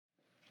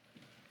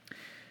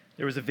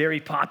There was a very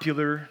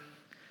popular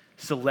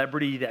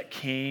celebrity that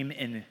came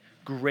and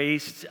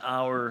graced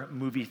our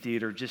movie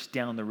theater just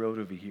down the road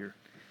over here.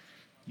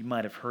 You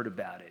might have heard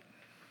about it.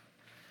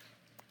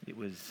 It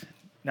was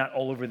not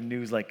all over the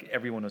news like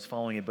everyone was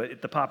following it,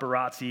 but the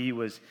paparazzi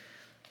was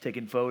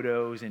taking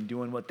photos and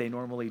doing what they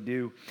normally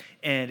do.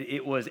 And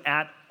it was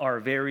at our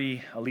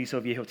very Aliso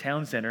Viejo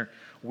Town Center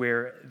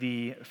where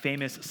the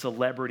famous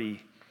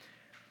celebrity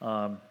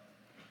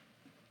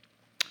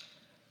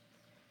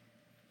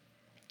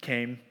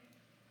came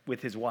with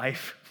his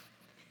wife.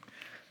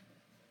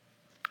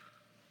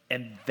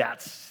 And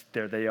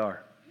there they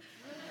are.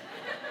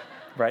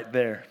 Right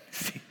there.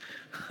 See?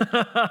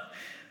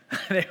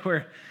 They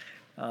were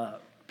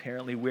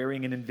apparently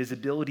wearing an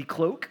invisibility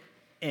cloak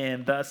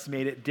and thus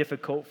made it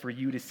difficult for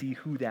you to see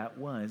who that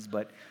was.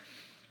 But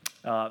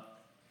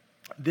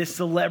this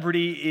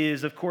celebrity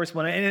is, of course,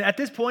 and at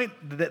this point,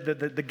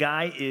 the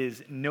guy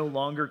is no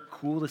longer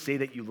cool to say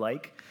that you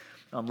like,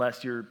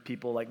 unless you're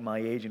people like my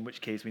age, in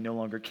which case we no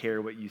longer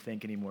care what you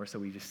think anymore, so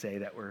we just say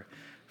that we're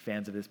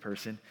fans of this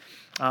person.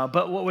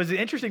 But what was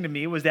interesting to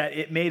me was that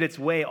it made its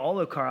way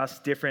all across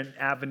different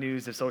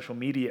avenues of social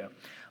media.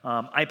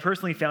 I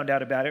personally found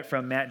out about it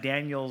from Matt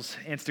Daniels'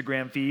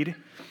 Instagram feed.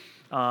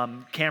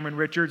 Cameron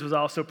Richards was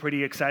also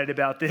pretty excited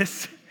about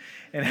this.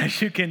 And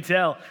as you can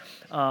tell,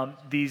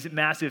 these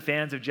massive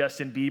fans of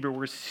Justin Bieber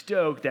were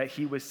stoked that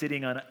he was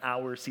sitting on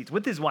our seats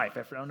with his wife.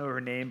 I don't know her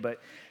name,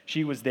 but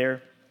she was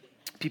there.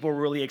 People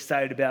were really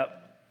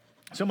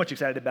so much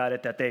excited about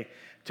it that they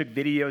took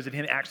videos of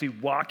him actually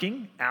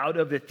walking out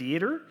of the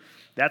theater.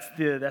 That's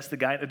the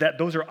guy.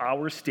 Those are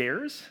our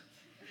stairs.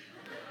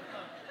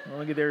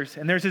 Look at theirs.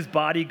 And there's his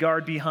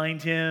bodyguard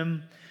behind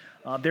him.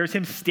 There's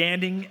him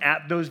standing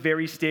at those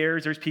very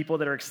stairs. There's people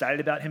that are excited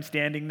about him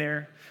standing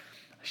there.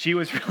 She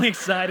was really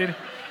excited.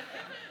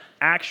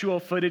 Actual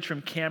footage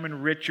from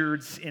Cameron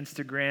Richards'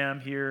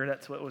 Instagram here.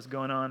 That's what was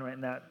going on right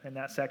in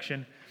that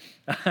section.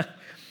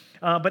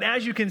 But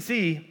as you can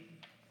see,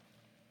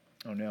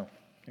 oh no.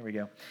 Here we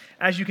go.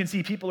 As you can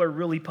see, people are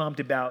really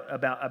pumped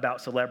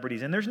about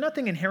celebrities, and there's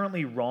nothing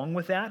inherently wrong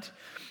with that.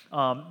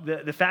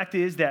 The fact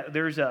is that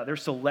there's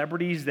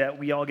celebrities that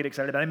we all get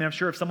excited about. I mean, I'm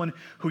sure if someone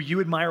who you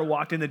admire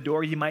walked in the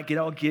door, you might get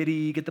all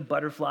giddy, get the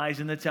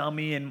butterflies in the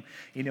tummy, and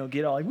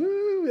get all like,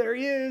 woo, there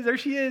he is, there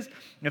she is.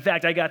 In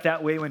fact, I got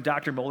that way when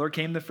Dr. Moeller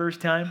came the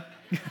first time.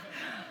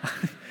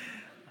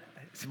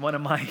 It's one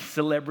of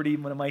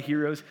my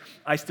heroes.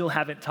 I still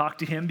haven't talked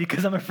to him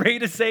because I'm afraid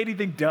to say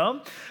anything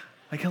dumb.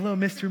 Like, hello,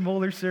 Mr.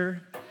 Moeller, sir.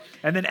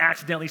 And then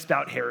accidentally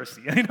spout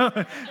heresy.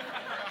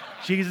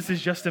 Jesus is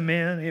just a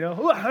man,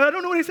 Oh, I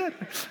don't know what he said.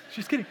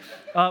 Just kidding.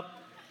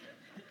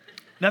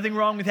 Nothing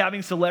wrong with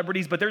having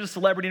celebrities, but there's a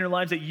celebrity in our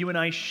lives that you and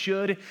I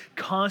should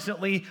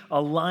constantly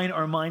align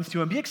our minds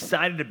to and be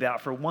excited about,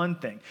 for one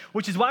thing,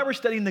 which is why we're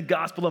studying the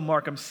Gospel of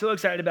Mark. I'm so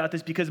excited about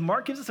this because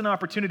Mark gives us an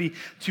opportunity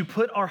to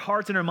put our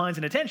hearts and our minds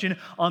and attention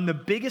on the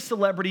biggest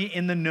celebrity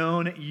in the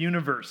known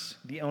universe,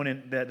 the known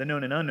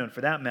and unknown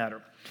for that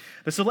matter.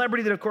 The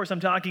celebrity that, of course, I'm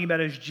talking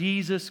about is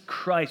Jesus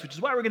Christ, which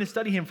is why we're going to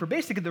study him for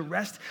basically the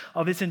rest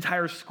of this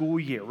entire school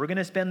year. We're going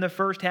to spend the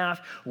first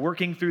half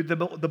working through the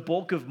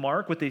bulk of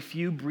Mark with a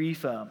few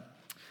brief,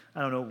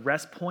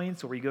 rest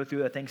points, where we go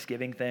through a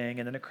Thanksgiving thing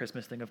and then a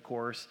Christmas thing, of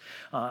course.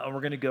 And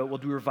we'll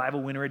do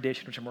Revival Winter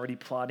Edition, which I'm already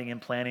plotting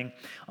and planning.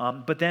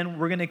 But then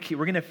we're going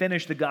to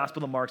finish the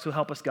Gospel of Mark, so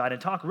help us God,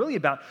 and talk really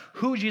about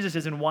who Jesus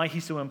is and why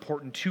he's so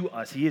important to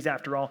us. He is,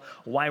 after all,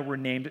 why we're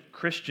named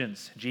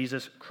Christians,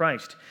 Jesus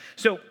Christ.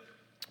 So,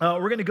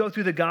 we're going to go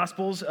through the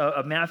Gospels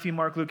of Matthew,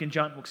 Mark, Luke, and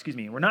John.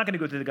 We're not going to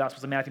go through the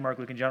Gospels of Matthew, Mark,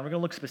 Luke, and John. We're going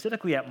to look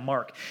specifically at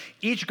Mark.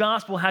 Each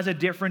Gospel has a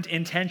different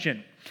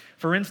intention.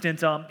 For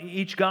instance,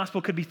 each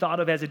Gospel could be thought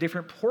of as a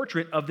different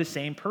portrait of the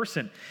same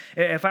person.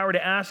 If I were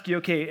to ask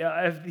you,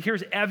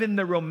 here's Evan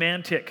the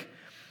romantic.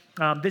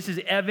 This is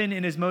Evan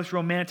in his most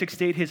romantic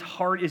state. His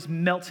heart is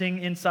melting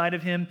inside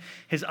of him.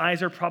 His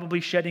eyes are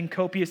probably shedding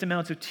copious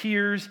amounts of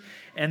tears,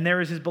 and there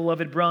is his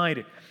beloved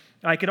bride.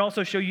 I could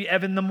also show you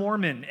Evan the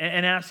Mormon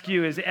and ask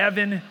you, is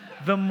Evan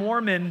the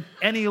Mormon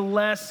any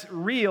less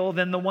real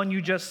than the one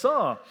you just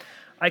saw?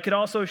 I could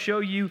also show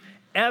you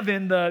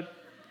Evan the,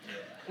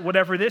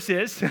 whatever this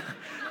is,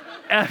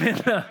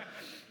 Evan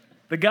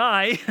the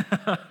guy,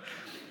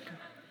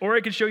 or I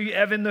could show you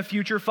Evan the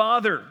future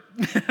father.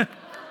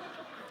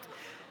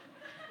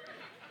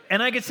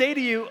 And I could say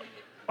to you,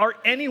 are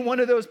any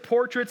one of those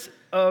portraits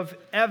of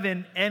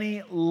Evan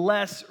any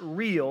less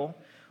real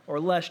or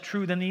less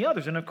true than the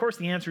others? And of course,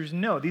 the answer is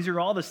no. These are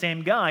all the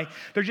same guy.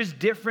 They're just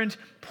different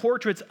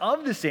portraits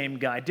of the same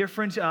guy,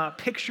 different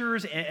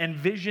pictures and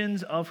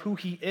visions of who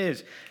he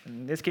is.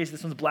 In this case,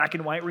 this one's black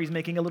and white, where he's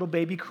making a little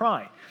baby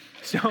cry.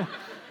 So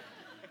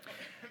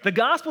The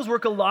Gospels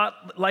work a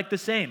lot like the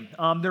same.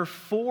 They're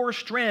four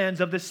strands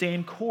of the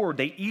same cord.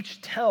 They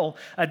each tell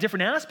a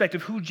different aspect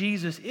of who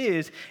Jesus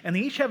is, and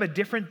they each have a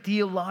different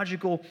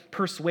theological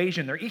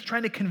persuasion. They're each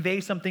trying to convey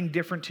something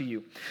different to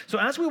you. So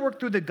as we work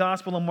through the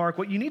Gospel of Mark,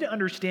 what you need to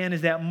understand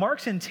is that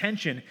Mark's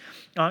intention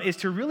is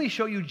to really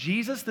show you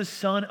Jesus, the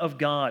Son of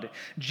God,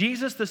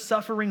 Jesus, the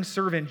suffering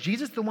servant,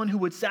 Jesus, the one who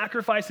would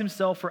sacrifice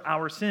himself for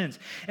our sins.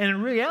 And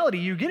in reality,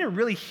 you get a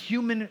really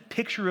human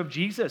picture of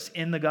Jesus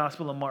in the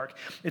Gospel of Mark.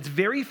 It's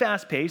very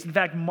fast-paced. In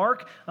fact,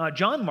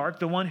 John Mark,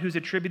 the one who's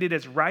attributed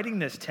as writing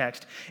this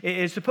text,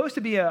 is supposed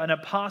to be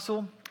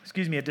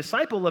a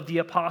disciple of the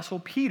Apostle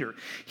Peter.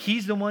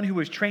 He's the one who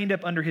was trained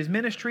up under his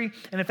ministry.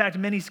 And in fact,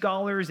 many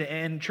scholars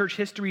and church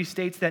history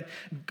states that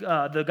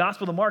the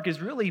Gospel of Mark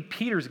is really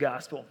Peter's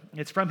gospel.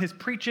 It's from his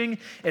preaching.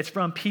 It's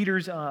from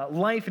Peter's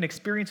life and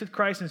experience with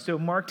Christ. And so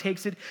Mark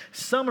takes it,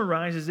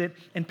 summarizes it,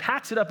 and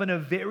packs it up in a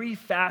very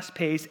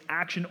fast-paced,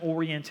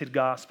 action-oriented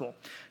gospel.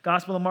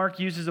 Gospel of Mark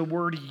uses a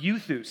word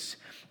euthus.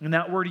 And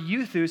that word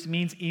euthus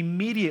means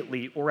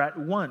immediately or at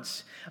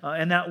once.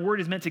 And that word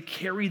is meant to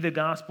carry the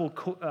gospel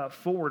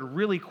forward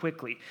really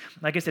quickly.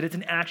 Like I said, it's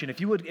an action.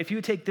 If you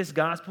would take this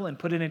gospel and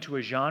put it into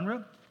a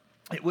genre,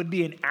 it would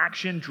be an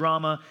action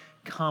drama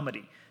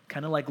comedy.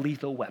 Kind of like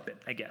Lethal Weapon,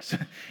 I guess.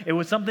 It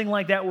was something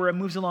like that where it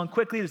moves along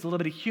quickly. There's a little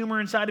bit of humor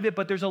inside of it,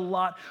 but there's a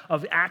lot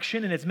of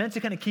action, and it's meant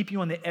to kind of keep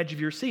you on the edge of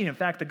your seat. In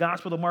fact, the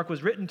Gospel of Mark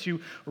was written to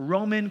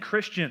Roman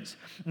Christians.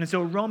 And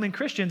so Roman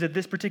Christians, at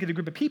this particular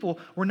group of people,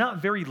 were not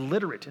very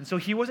literate. And so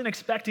he wasn't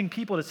expecting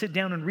people to sit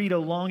down and read a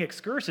long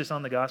excursus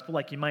on the gospel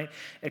like you might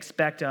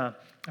expect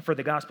for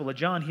the Gospel of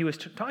John. He was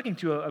talking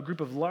to a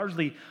group of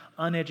largely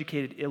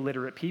uneducated,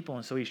 illiterate people.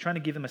 And so he's trying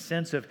to give them a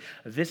sense of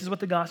this is what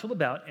the gospel is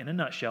about in a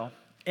nutshell.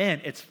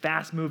 And it's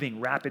fast-moving,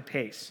 rapid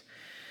pace.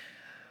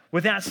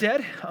 With that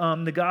said,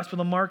 the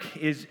Gospel of Mark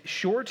is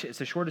short. It's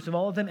the shortest of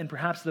all of them, and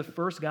perhaps the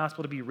first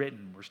gospel to be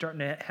written. We're starting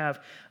to have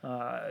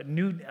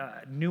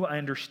new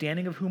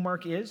understanding of who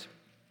Mark is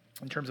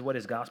in terms of what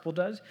his gospel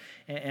does.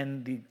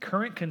 And the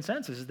current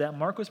consensus is that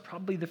Mark was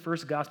probably the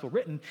first gospel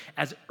written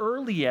as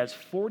early as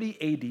 40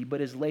 AD, but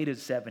as late as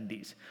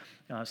 70s.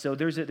 So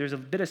there's a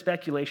bit of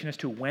speculation as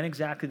to when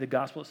exactly the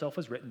gospel itself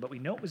was written, but we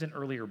know it was an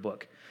earlier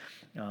book,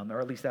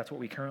 or at least that's what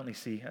we currently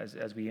see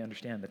as we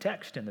understand the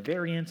text and the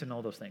variants and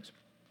all those things.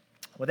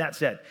 With that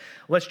said,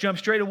 let's jump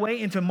straight away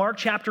into Mark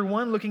chapter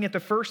 1, looking at the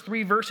first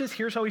 3 verses.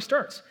 Here's how he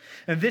starts.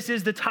 And this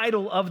is the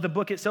title of the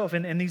book itself.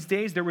 And in these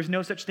days, there was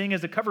no such thing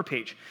as a cover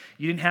page.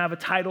 You didn't have a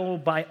title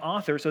by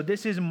author. So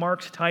this is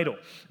Mark's title,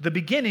 the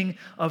beginning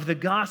of the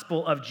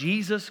gospel of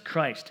Jesus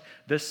Christ,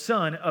 the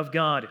Son of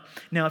God.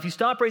 Now, if you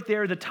stop right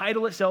there, the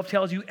title itself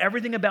tells you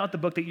everything about the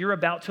book that you're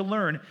about to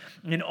learn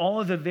in all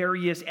of the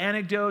various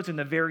anecdotes and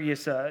the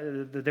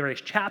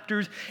various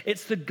chapters.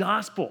 It's the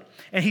gospel.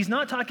 And he's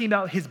not talking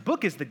about his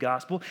book is the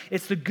gospel.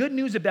 It's the good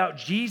news about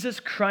Jesus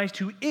Christ,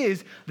 who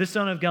is the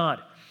Son of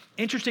God.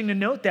 Interesting to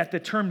note that the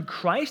term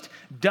Christ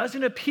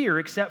doesn't appear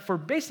except for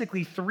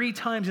basically 3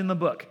 times in the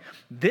book.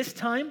 This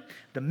time,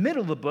 the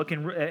middle of the book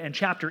in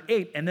chapter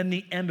 8, and then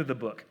the end of the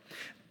book.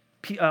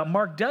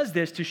 Mark does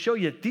this to show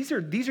you that these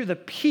are the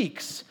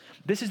peaks.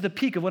 This is the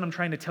peak of what I'm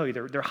trying to tell you.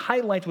 They're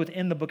highlights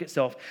within the book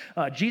itself.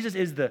 Jesus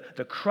is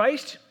the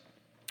Christ.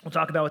 We'll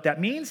talk about what that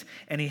means.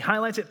 And he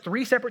highlights it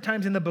 3 separate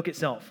times in the book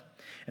itself.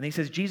 And he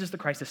says, Jesus the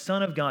Christ, the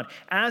Son of God.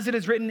 As it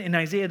is written in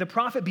Isaiah the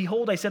prophet,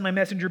 behold, I send my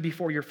messenger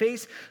before your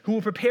face, who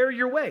will prepare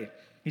your way.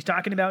 He's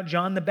talking about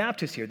John the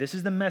Baptist here. This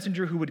is the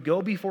messenger who would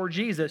go before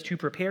Jesus to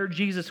prepare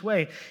Jesus'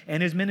 way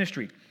and his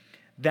ministry.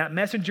 That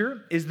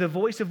messenger is the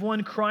voice of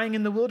one crying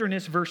in the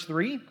wilderness, verse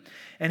 3.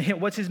 And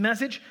what's his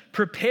message?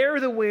 Prepare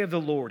the way of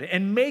the Lord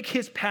and make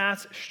his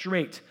paths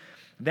straight.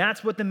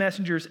 That's what the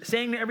messenger's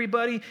saying to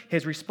everybody.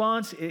 His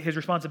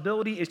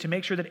responsibility is to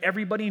make sure that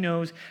everybody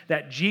knows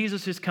that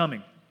Jesus is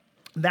coming.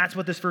 That's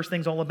what this first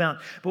thing's all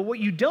about. But what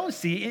you don't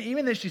see, even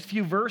in these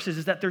few verses,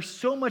 is that there's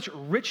so much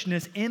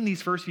richness in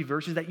these first few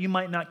verses that you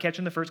might not catch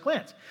in the first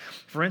glance.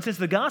 For instance,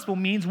 the gospel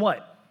means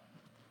what?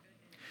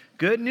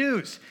 Good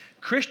news.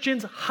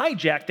 Christians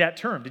hijacked that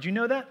term. Did you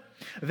know that?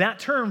 That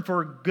term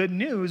for good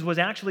news was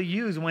actually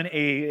used when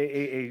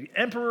a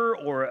emperor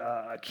or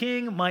a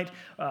king might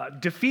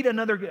defeat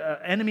another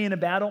enemy in a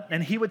battle,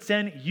 and he would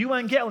send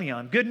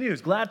euangelion, good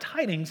news, glad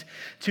tidings,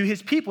 to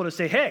his people to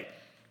say, hey,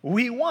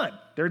 we won.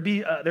 There'd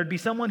be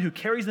someone who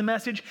carries the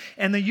message,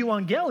 and the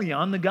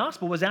euangelion, the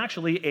gospel, was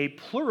actually a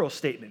plural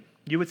statement.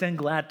 You would send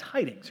glad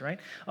tidings, right?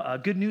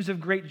 Good news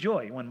of great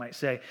joy, one might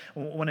say.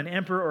 When an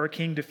emperor or a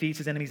king defeats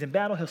his enemies in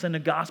battle, he'll send a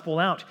gospel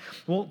out.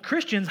 Well,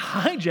 Christians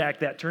hijacked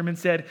that term and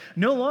said,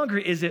 no longer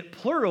is it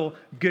plural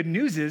good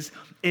newses,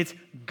 it's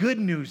good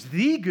news,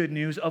 the good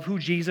news of who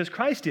Jesus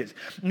Christ is.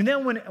 And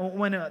then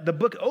when the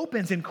book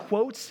opens and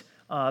quotes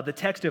the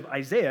text of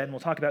Isaiah, and we'll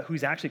talk about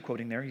who's actually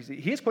quoting there.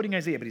 He is quoting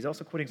Isaiah, but he's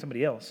also quoting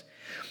somebody else.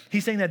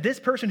 He's saying that this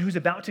person who's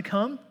about to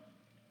come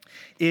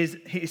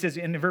he says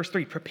in verse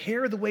 3,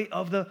 prepare the way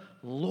of the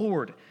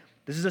Lord.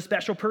 This is a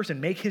special person.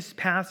 Make his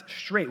path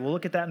straight. We'll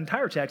look at that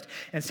entire text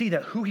and see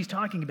that who he's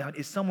talking about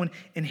is someone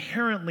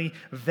inherently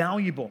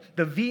valuable,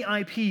 the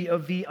VIP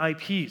of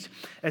VIPs.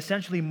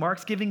 Essentially,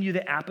 Mark's giving you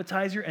the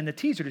appetizer and the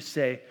teaser to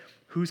say,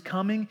 who's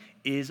coming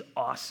is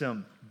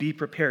awesome. Be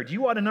prepared.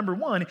 You ought to, number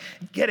one,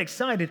 get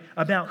excited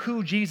about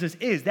who Jesus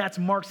is. That's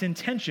Mark's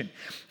intention.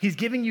 He's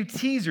giving you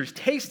teasers,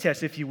 taste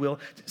tests, if you will,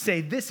 to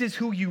say this is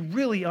who you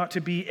really ought to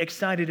be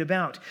excited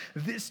about.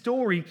 This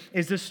story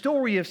is the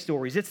story of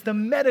stories. It's the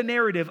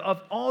meta-narrative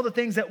of all the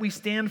things that we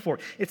stand for.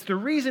 It's the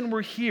reason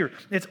we're here.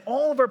 It's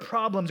all of our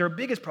problems, our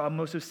biggest problem,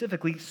 most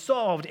specifically,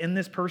 solved in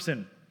this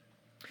person.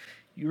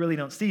 You really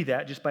don't see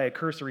that just by a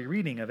cursory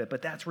reading of it,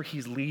 but that's where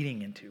he's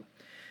leading into.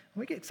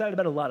 We get excited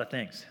about a lot of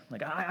things.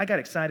 Like I got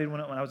excited when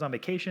I was on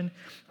vacation.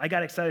 I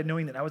got excited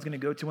knowing that I was going to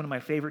go to one of my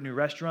favorite new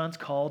restaurants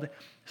called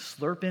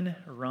Slurpin'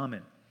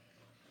 Ramen.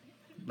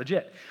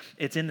 Legit.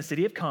 It's in the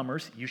City of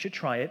Commerce. You should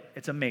try it.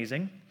 It's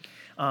amazing.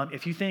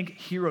 If you think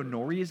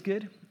Hironori is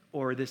good,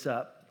 or this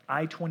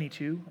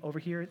I-22 over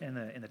here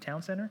in the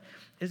town center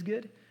is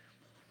good,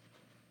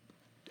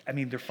 I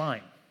mean, they're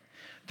fine.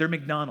 They're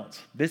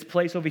McDonald's. This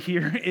place over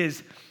here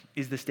is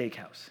the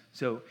steakhouse.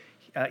 So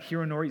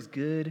Hironori is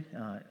good,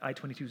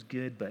 I-22 is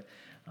good, but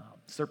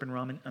Slurpin'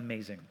 Ramen,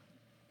 amazing.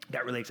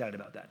 Got really excited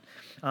about that.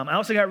 I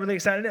also got really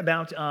excited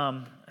about,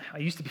 I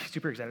used to be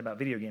super excited about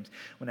video games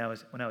when I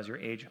was your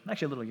age. I'm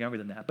actually a little younger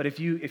than that. But if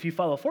you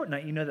follow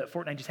Fortnite, you know that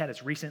Fortnite just had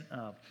its recent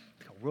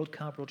World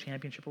Cup, World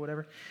Championship or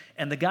whatever.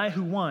 And the guy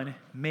who won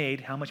made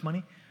how much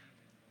money?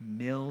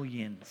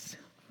 Millions.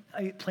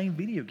 Playing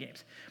video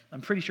games.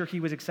 I'm pretty sure he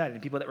was excited.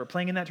 And people that were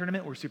playing in that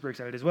tournament were super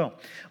excited as well.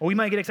 Or we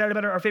might get excited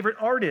about our favorite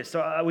artists.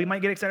 We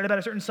might get excited about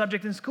a certain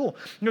subject in school.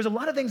 And there's a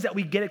lot of things that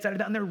we get excited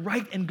about, and they're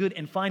right and good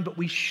and fine, but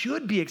we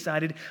should be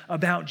excited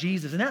about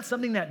Jesus. And that's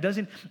something that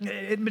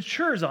it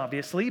matures,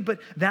 obviously, but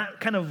that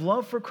kind of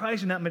love for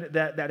Christ and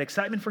that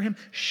excitement for him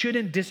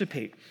shouldn't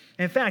dissipate.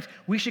 In fact,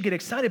 we should get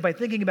excited by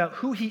thinking about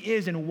who he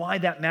is and why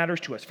that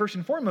matters to us. First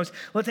and foremost,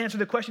 let's answer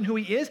the question who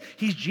he is.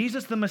 He's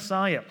Jesus the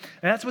Messiah.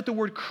 And that's what the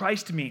word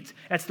Christ means.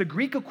 That's the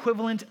Greek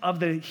equivalent of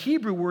the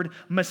Hebrew word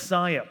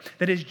Messiah.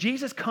 That is,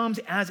 Jesus comes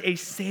as a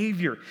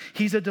savior.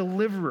 He's a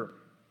deliverer.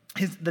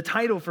 The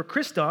title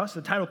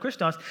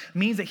Christos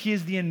means that he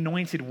is the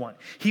anointed one.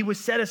 He was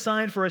set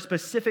aside for a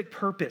specific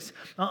purpose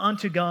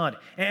unto God.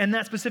 And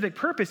that specific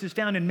purpose is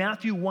found in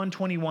Matthew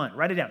 1:21.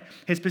 Write it down.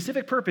 His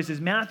specific purpose is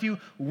Matthew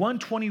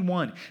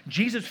 1:21.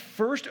 Jesus'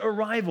 first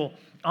arrival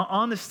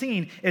on the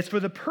scene is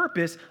for the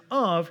purpose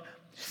of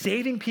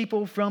saving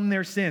people from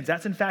their sins.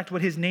 That's in fact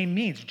what his name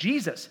means.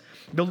 Jesus,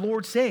 the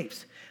Lord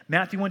saves.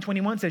 Matthew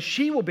 1:21 says,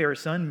 she will bear a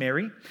son,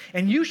 Mary,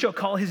 and you shall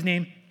call his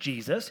name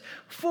Jesus,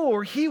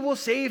 for he will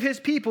save his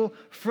people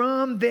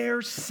from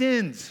their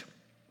sins.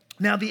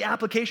 Now, the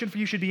application for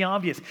you should be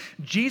obvious.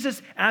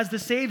 Jesus as the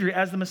Savior,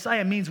 as the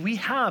Messiah, means we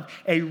have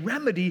a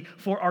remedy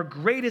for our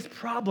greatest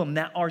problem,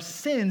 that our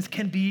sins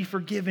can be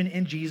forgiven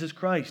in Jesus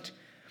Christ.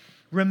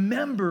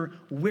 Remember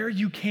where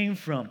you came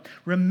from.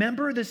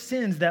 Remember the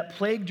sins that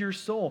plagued your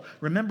soul.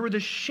 Remember the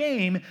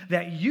shame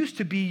that used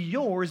to be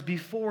yours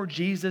before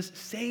Jesus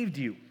saved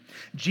you.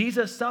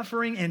 Jesus'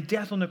 suffering and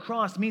death on the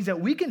cross means that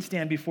we can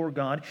stand before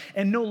God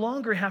and no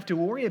longer have to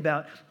worry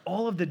about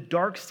all of the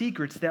dark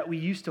secrets that we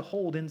used to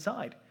hold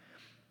inside.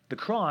 The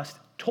cross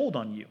told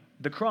on you.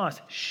 The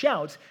cross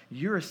shouts,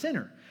 you're a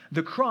sinner.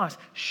 The cross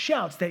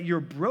shouts that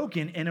you're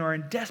broken and are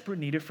in desperate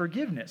need of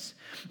forgiveness.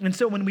 And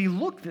so when we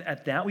look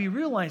at that, we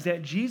realize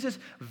that Jesus'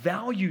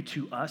 value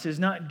to us is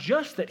not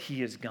just that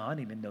he is God,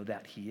 even though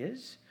that he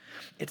is.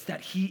 It's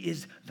that he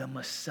is the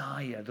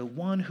Messiah, the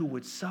one who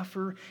would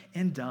suffer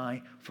and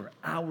die for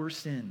our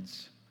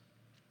sins.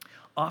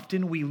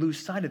 Often we lose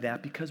sight of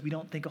that because we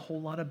don't think a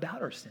whole lot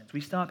about our sins. We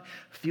stop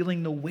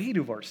feeling the weight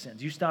of our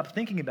sins. You stop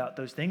thinking about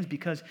those things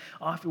because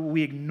often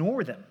we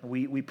ignore them.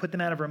 We put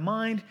them out of our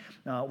mind.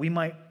 We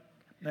might,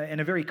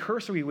 in a very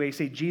cursory way,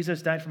 say,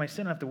 Jesus died for my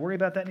sin. I don't have to worry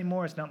about that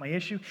anymore. It's not my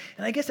issue.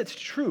 And I guess that's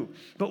true.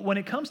 But when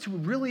it comes to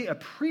really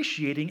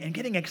appreciating and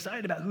getting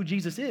excited about who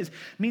Jesus is, it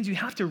means you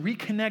have to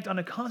reconnect on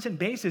a constant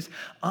basis.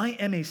 I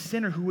am a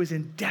sinner who is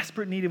in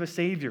desperate need of a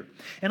Savior.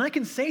 And I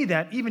can say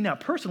that even now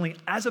personally,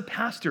 as a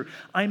pastor,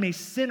 I'm a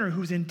sinner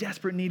who's in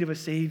desperate need of a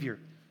Savior.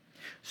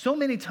 So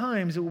many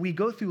times we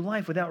go through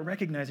life without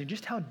recognizing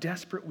just how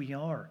desperate we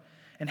are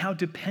and how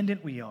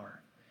dependent we are.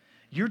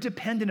 You're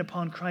dependent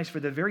upon Christ for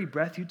the very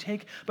breath you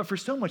take, but for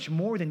so much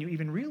more than you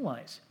even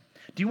realize.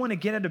 Do you want to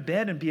get out of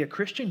bed and be a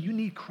Christian? You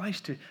need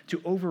Christ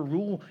to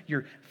overrule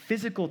your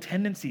physical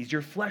tendencies,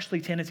 your fleshly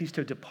tendencies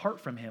to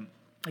depart from him.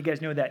 You guys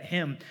know that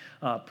hymn,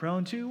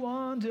 prone to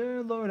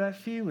wander, Lord, I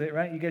feel it,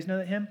 right? You guys know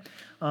that hymn?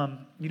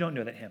 You don't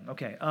know that hymn.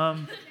 Okay.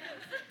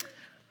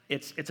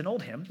 It's an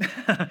old hymn.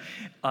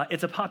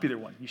 It's a popular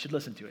one. You should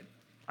listen to it.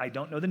 I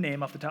don't know the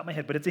name off the top of my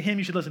head, but it's a hymn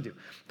you should listen to.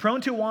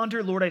 Prone to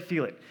wander, Lord, I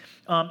feel it.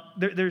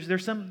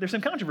 There's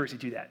some controversy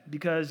to that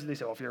because they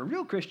say, well, if you're a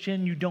real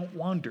Christian, you don't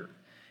wander.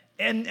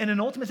 And in an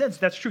ultimate sense,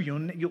 that's true.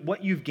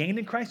 What you've gained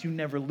in Christ, you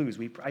never lose.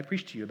 I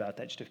preached to you about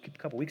that just a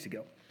couple weeks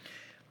ago.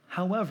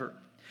 However,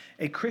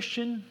 A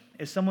Christian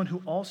is someone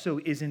who also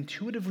is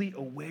intuitively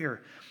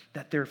aware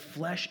that their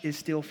flesh is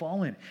still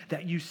fallen,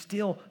 that you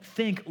still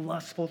think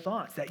lustful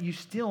thoughts, that you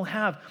still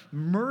have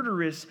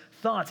murderous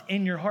thoughts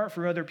in your heart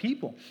for other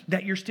people,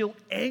 that you're still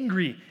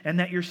angry, and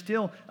that you're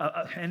still,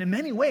 and in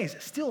many ways,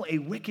 still a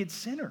wicked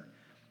sinner.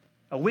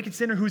 A wicked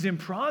sinner who's in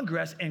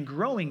progress and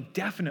growing,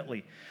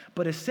 definitely,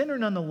 but a sinner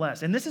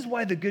nonetheless. And this is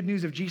why the good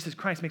news of Jesus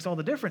Christ makes all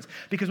the difference.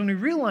 Because when we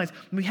realize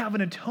we have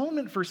an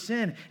atonement for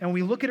sin, and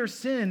we look at our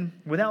sin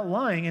without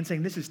lying and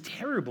saying, this is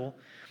terrible,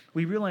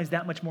 we realize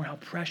that much more how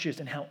precious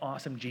and how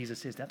awesome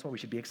Jesus is. That's why we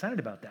should be excited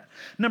about that.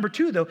 Number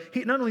two, though,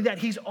 not only that,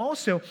 he's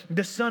also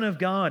the Son of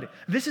God.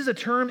 This is a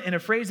term and a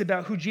phrase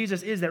about who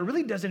Jesus is that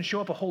really doesn't show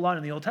up a whole lot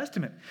in the Old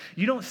Testament.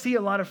 You don't see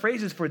a lot of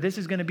phrases for this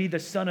is going to be the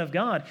Son of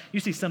God.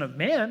 You see Son of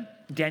Man,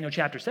 Daniel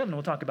chapter 7.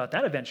 We'll talk about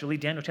that eventually.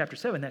 Daniel chapter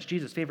 7, that's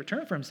Jesus' favorite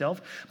term for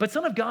himself. But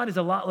Son of God is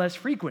a lot less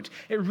frequent.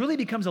 It really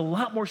becomes a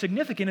lot more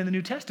significant in the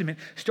New Testament,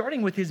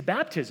 starting with his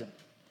baptism.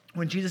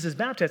 When Jesus is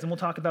baptized, and we'll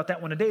talk about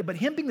that one today, but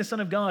him being the Son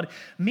of God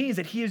means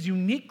that he is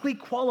uniquely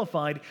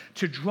qualified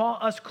to draw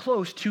us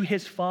close to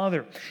his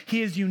Father.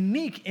 He is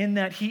unique in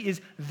that he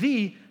is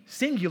the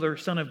singular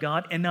Son of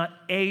God and not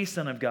a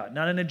Son of God,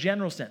 not in a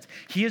general sense.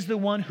 He is the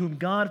one whom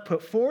God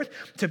put forth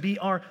to be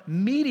our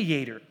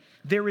mediator.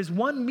 There is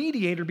one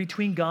mediator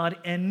between God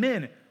and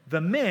men,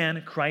 the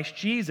man, Christ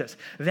Jesus.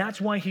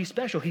 That's why he's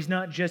special. He's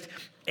not just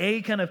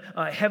a kind of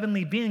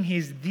heavenly being.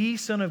 He's the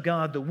Son of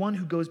God, the one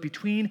who goes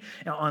between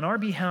on our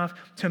behalf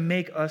to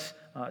make us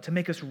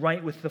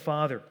right with the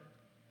Father.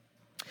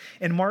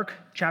 In Mark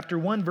chapter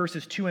 1,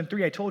 verses 2 and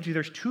 3, I told you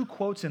there's two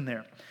quotes in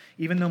there.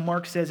 Even though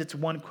Mark says it's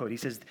one quote. He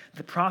says,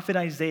 the prophet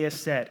Isaiah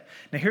said.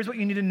 Now here's what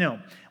you need to know.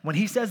 When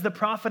he says the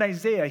prophet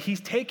Isaiah, he's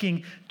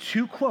taking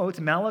two quotes,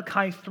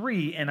 Malachi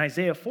 3 and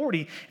Isaiah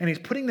 40, and he's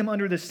putting them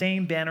under the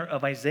same banner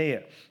of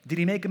Isaiah. Did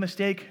he make a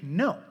mistake?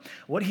 No.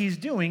 What he's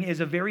doing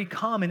is a very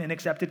common and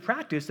accepted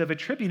practice of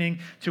attributing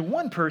to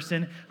one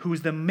person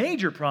who's the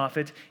major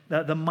prophet,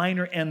 the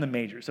minor and the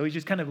major. So he's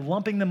just kind of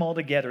lumping them all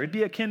together. It'd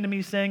be akin to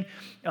me saying,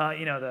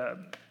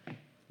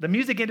 the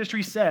music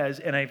industry says,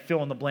 and I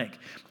fill in the blank,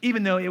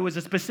 even though it was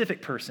a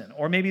specific person,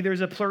 or maybe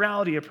there's a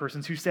plurality of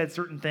persons who said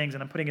certain things,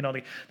 and I'm putting it all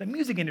together. The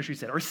music industry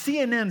said, or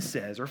CNN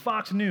says, or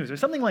Fox News, or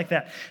something like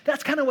that.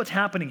 That's kind of what's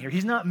happening here.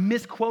 He's not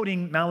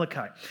misquoting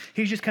Malachi.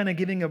 He's just kind of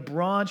giving a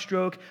broad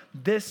stroke,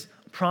 this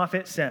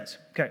prophet says.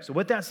 Okay, so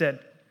with that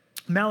said,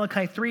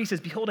 Malachi 3 says,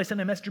 behold, I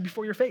send a messenger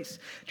before your face,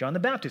 John the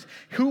Baptist,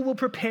 who will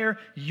prepare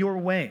your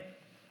way.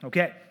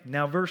 Okay,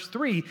 now verse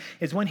 3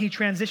 is when he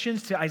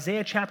transitions to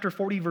Isaiah chapter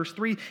 40, verse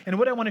 3. And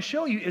what I want to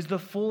show you is the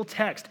full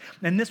text.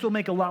 And this will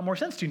make a lot more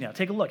sense to you now.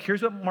 Take a look.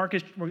 Here's what Mark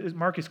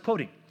is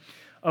quoting.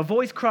 A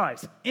voice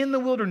cries, in the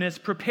wilderness,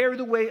 prepare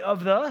the way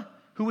of the,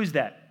 who is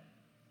that?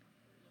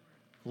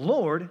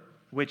 Lord,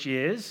 which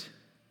is,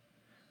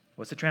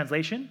 what's the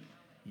translation?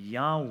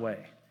 Yahweh.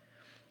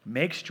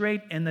 Make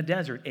straight in the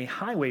desert a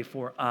highway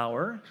for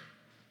our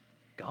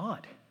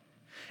God.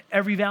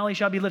 Every valley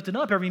shall be lifted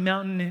up, every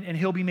mountain and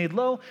hill be made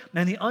low,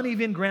 and the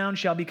uneven ground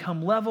shall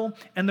become level,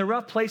 and the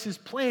rough places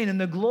plain, and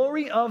the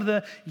glory of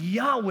the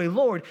Yahweh,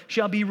 Lord,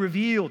 shall be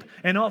revealed,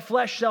 and all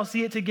flesh shall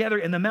see it together,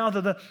 and the mouth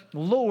of the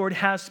Lord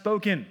has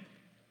spoken.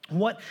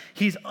 What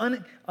he's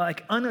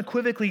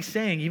unequivocally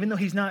saying, even though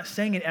he's not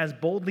saying it as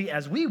boldly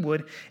as we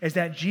would, is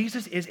that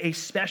Jesus is a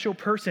special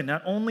person.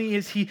 Not only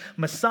is he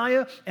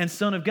Messiah and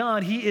Son of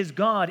God, he is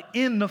God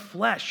in the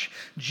flesh.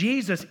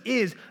 Jesus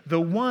is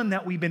the one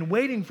that we've been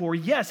waiting for.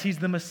 Yes, he's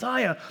the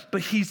Messiah,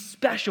 but he's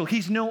special.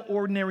 He's no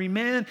ordinary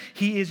man.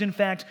 He is, in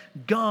fact,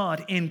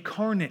 God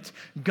incarnate,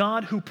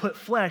 God who put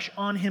flesh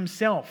on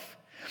himself.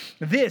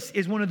 This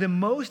is one of the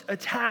most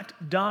attacked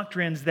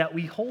doctrines that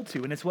we hold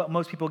to, and it's what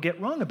most people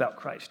get wrong about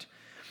Christ.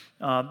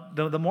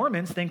 The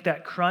Mormons think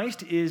that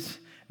Christ is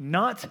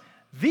not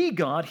the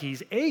God,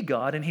 he's a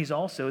God, and he's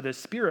also the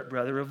spirit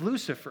brother of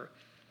Lucifer.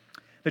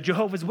 The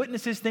Jehovah's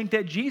Witnesses think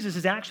that Jesus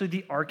is actually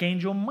the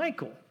Archangel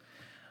Michael.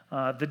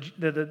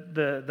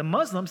 The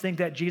Muslims think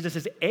that Jesus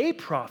is a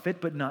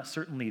prophet, but not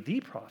certainly the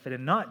prophet,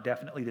 and not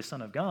definitely the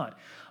Son of God.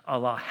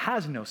 Allah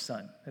has no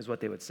son, is what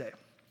they would say.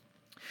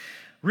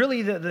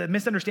 Really, the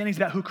misunderstandings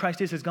about who Christ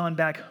is has gone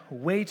back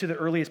way to the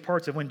earliest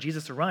parts of when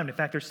Jesus arrived. In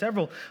fact, there's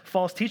several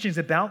false teachings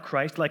about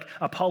Christ, like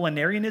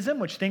Apollinarianism,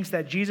 which thinks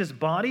that Jesus'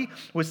 body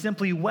was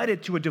simply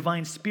wedded to a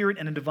divine spirit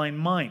and a divine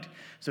mind.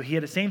 So he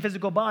had the same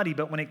physical body,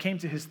 but when it came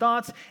to his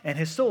thoughts and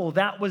his soul,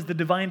 that was the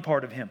divine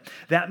part of him.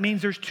 That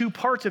means there's two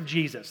parts of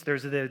Jesus.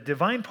 There's the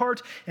divine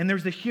part and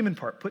there's the human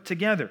part put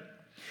together.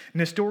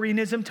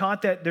 Nestorianism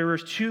taught that there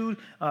was two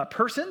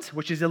persons,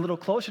 which is a little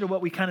closer to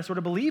what we kind of sort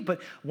of believe,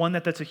 but one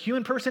that's a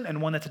human person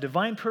and one that's a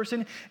divine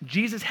person.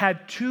 Jesus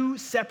had two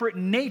separate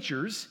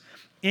natures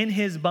in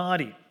his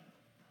body,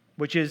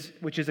 which is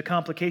a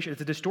complication.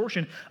 It's a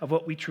distortion of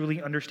what we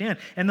truly understand.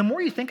 And the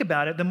more you think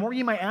about it, the more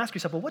you might ask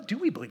yourself, well, what do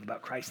we believe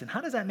about Christ? And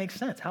how does that make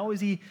sense? How is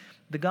he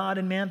the God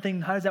and man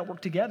thing? How does that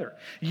work together?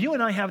 You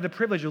and I have the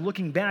privilege of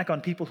looking back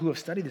on people who have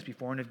studied this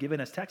before and have given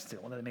us texts.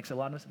 Well, that makes a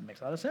lot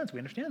of sense. We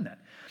understand that.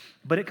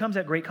 But it comes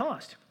at great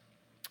cost.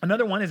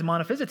 Another one is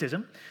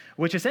monophysitism,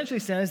 which essentially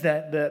says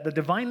that the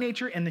divine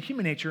nature and the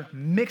human nature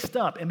mixed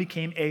up and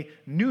became a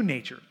new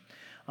nature.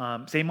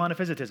 Say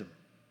monophysitism.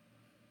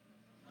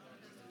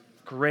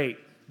 Great.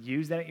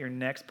 Use that at your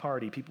next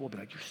party. People will be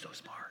like, you're so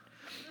smart.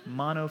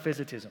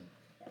 Monophysitism.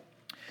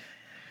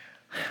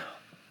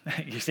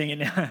 You're saying it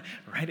now.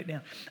 Write it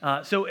down.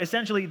 So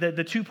essentially,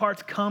 the two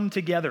parts come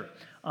together.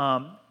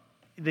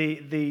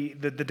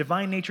 The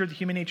divine nature, the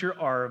human nature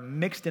are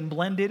mixed and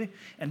blended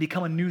and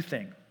become a new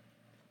thing.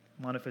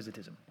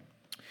 Monophysitism.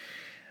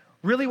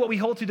 Really, what we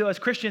hold to, though, as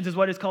Christians is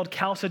what is called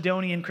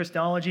Chalcedonian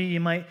Christology.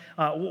 You might,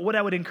 what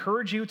I would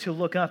encourage you to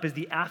look up is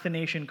the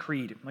Athanasian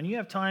Creed. When you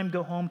have time,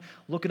 go home,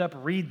 look it up,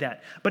 read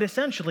that. But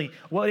essentially,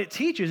 what it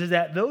teaches is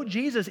that though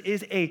Jesus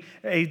is a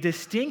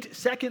distinct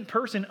second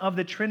person of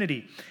the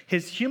Trinity,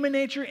 his human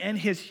nature and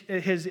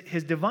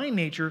his divine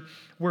nature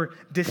were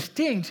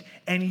distinct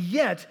and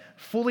yet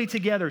fully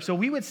together. So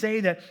we would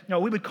say that,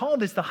 we would call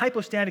this the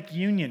hypostatic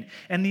union.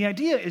 And the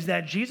idea is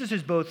that Jesus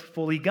is both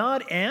fully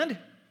God and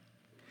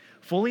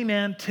fully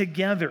man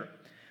together.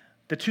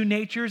 The two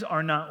natures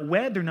are not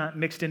wed, they're not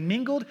mixed and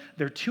mingled.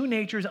 They're two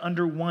natures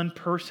under one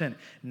person,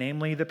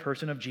 namely the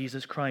person of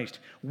Jesus Christ.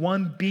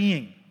 One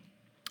being,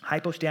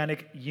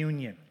 hypostatic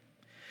union.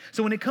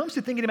 So when it comes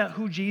to thinking about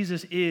who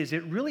Jesus is,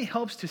 it really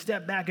helps to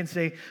step back and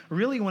say,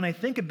 really, when I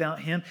think about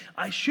him,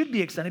 I should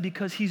be excited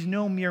because he's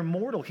no mere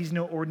mortal. He's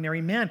no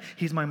ordinary man.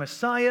 He's my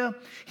Messiah.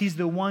 He's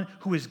the one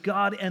who is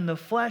God in the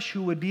flesh,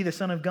 who would be the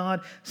Son of God,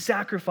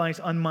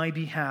 sacrificed on my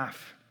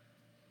behalf.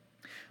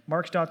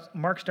 Mark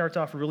starts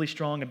off really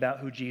strong about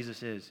who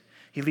Jesus is.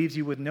 He leaves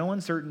you with no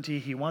uncertainty.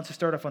 He wants to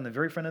start off on the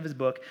very front of his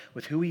book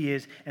with who he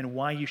is and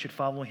why you should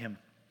follow him.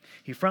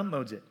 He front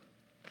loads it.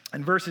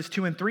 In verses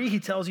 2 and 3, he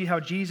tells you how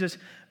Jesus'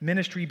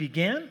 ministry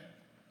began.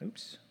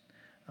 That's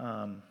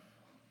right.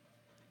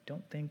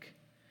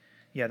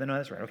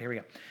 Okay, here we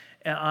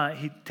go.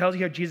 He tells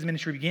you how Jesus'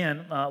 ministry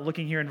began,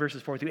 looking here in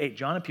verses 4 through 8.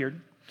 John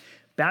appeared,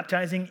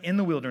 baptizing in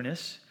the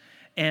wilderness,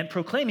 and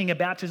proclaiming a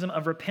baptism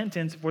of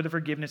repentance for the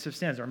forgiveness of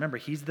sins. Remember,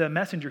 he's the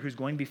messenger who's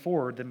going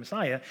before the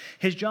Messiah.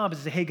 His job is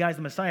to say, hey guys,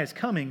 the Messiah is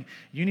coming.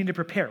 You need to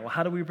prepare. Well,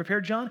 how do we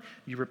prepare, John?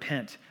 You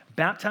repent.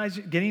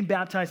 Getting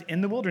baptized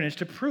in the wilderness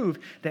to prove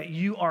that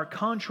you are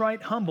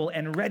contrite, humble,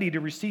 and ready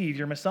to receive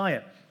your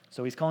Messiah.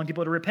 So he's calling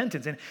people to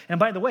repentance. And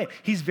by the way,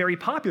 he's very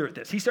popular at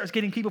this. He starts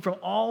getting people from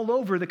all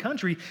over the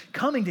country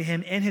coming to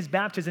him in his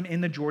baptism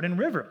in the Jordan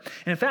River.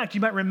 And in fact,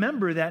 you might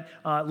remember that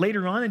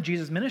later on in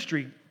Jesus'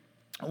 ministry,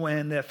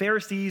 when the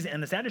Pharisees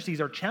and the Sadducees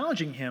are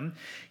challenging him,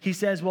 he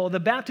says, well, the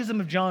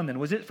baptism of John then,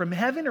 was it from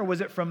heaven or was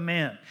it from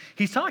man?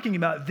 He's talking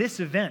about this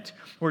event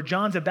where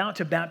John's about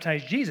to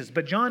baptize Jesus.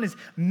 But John's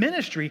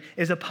ministry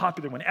is a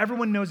popular one.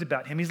 Everyone knows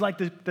about him. He's like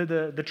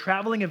the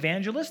traveling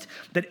evangelist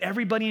that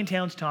everybody in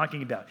town's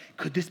talking about.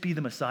 Could this be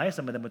the Messiah?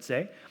 Some of them would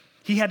say.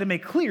 He had to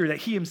make clear that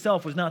he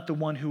himself was not the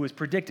one who was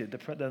predicted,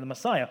 the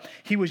Messiah.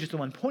 He was just the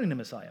one pointing to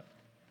Messiah.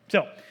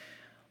 So,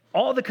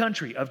 all the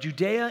country of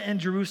Judea and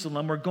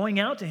Jerusalem were going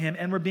out to him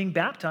and were being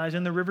baptized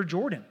in the river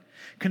Jordan,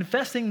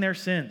 confessing their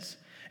sins.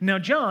 Now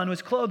John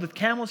was clothed with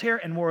camel's hair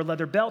and wore a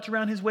leather belt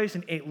around his waist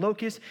and ate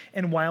locusts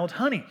and wild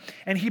honey.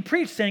 And he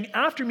preached, saying,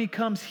 after me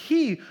comes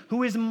he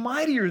who is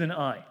mightier than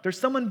I. There's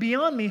someone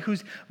beyond me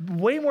who's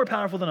way more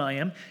powerful than I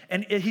am.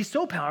 And he's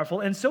so powerful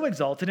and so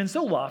exalted and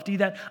so lofty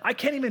that I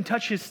can't even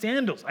touch his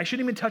sandals. I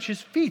shouldn't even touch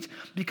his feet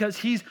because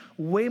he's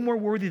way more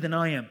worthy than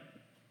I am.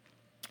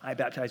 I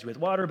baptize you with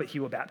water, but he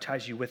will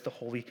baptize you with the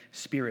Holy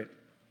Spirit.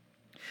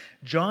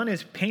 John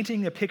is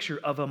painting a picture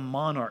of a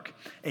monarch,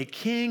 a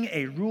king,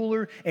 a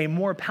ruler, a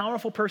more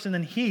powerful person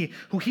than he,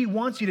 who he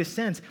wants you to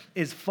sense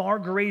is far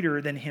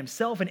greater than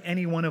himself and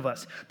any one of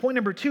us. Point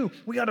number 2,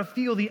 we ought to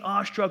feel the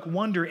awestruck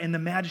wonder and the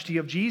majesty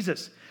of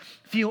Jesus.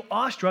 Feel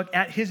awestruck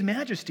at his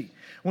majesty.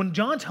 When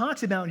John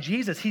talks about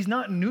Jesus, he's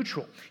not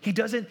neutral. He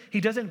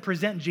doesn't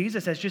present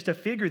Jesus as just a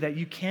figure that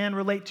you can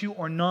relate to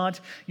or not.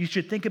 You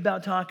should think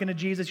about talking to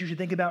Jesus. You should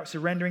think about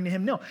surrendering to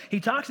him. No, he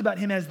talks about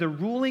him as the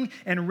ruling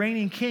and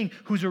reigning king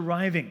who's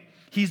arriving.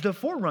 He's the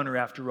forerunner,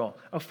 after all.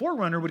 A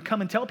forerunner would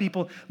come and tell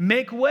people,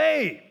 make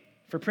way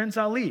for Prince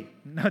Ali.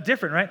 No,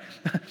 different, right?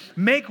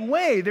 Make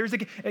way.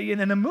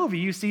 In the movie,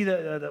 you see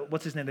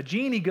what's his name? The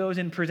genie goes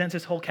and presents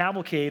this whole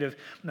cavalcade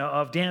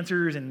of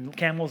dancers and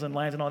camels and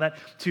lions and all that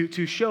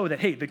to show that,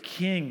 hey, the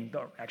king,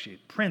 or actually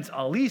Prince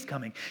Ali's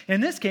coming.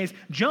 In this case,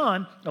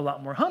 John, a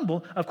lot more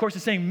humble, of course,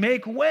 is saying,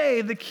 make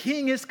way. The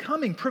king is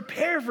coming.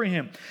 Prepare for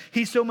him.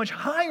 He's so much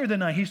higher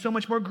than I. He's so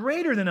much more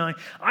greater than I.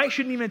 I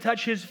shouldn't even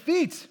touch his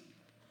feet.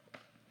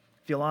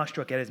 Feel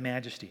awestruck at his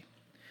majesty.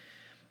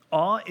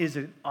 Awe is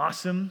an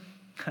awesome.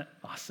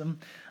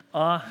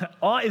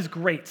 Awe is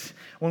great.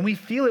 When we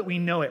feel it, we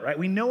know it, right?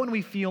 We know when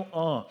we feel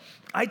awe.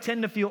 I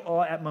tend to feel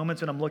awe at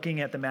moments when I'm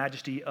looking at the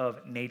majesty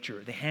of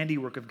nature, the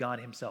handiwork of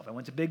God himself. I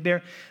went to Big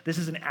Bear. This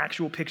is an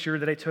actual picture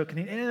that I took.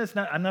 And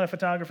I'm not a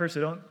photographer,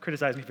 so don't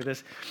criticize me for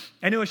this.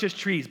 I know it's just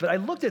trees. But I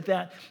looked at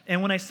that,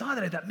 and when I saw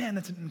that, I thought, man,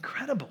 that's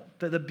incredible.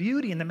 The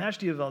beauty and the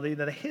majesty of all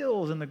the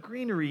hills and the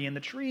greenery and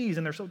the trees,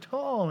 and they're so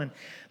tall, and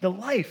the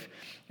life.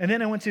 And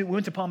then we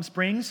went to Palm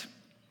Springs,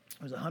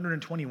 It was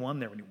 121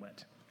 there when we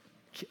went.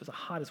 It was the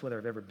hottest weather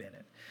I've ever been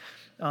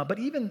in. But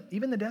even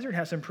the desert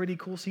has some pretty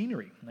cool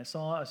scenery. And I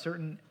saw a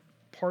certain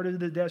part of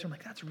the desert. I'm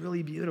like, that's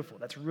really beautiful.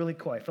 That's really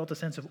cool. I felt a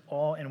sense of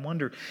awe and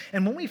wonder.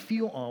 And when we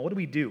feel awe, what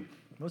do?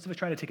 Most of us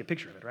try to take a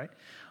picture of it, right?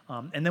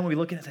 And then when we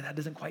look at it and say, that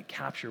doesn't quite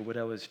capture what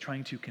I was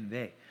trying to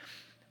convey.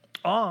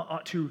 Awe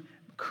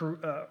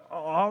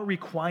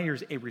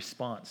requires a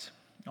response.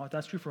 Oh,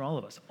 that's true for all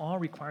of us. Awe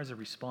requires a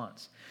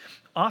response.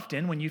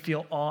 Often, when you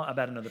feel awe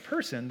about another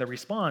person, the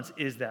response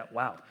is that,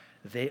 wow,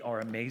 they are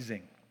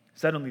amazing.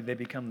 Suddenly, they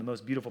become the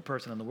most beautiful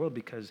person in the world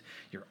because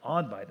you're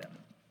awed by them.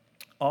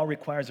 Awe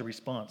requires a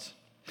response.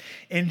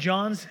 In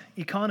John's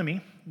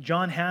economy,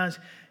 John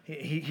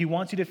he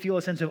wants you to feel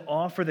a sense of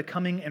awe for the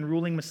coming and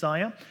ruling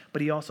Messiah,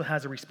 but he also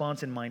has a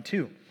response in mind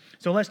too.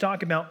 So let's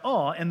talk about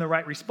awe and the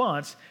right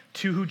response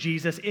to who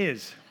Jesus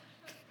is.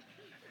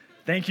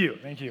 Thank you.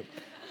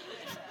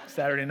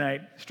 Saturday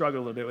night,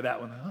 struggled a little bit with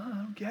that one. Oh, I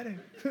don't get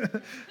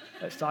it.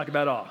 Let's talk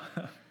about awe.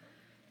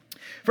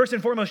 First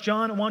and foremost,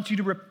 John wants you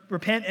to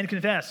repent and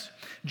confess.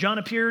 John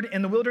appeared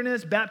in the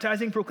wilderness,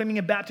 baptizing, proclaiming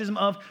a baptism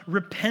of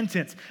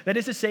repentance. That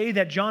is to say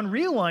that John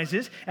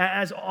realizes,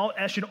 as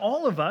should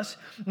all of us,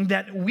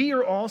 that we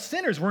are all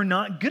sinners. We're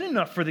not good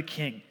enough for the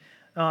King.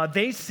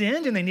 They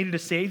sinned and they needed a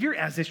Savior,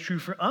 as is true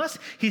for us.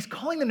 He's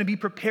calling them to be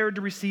prepared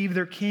to receive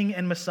their King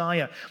and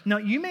Messiah. Now,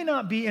 you may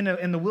not be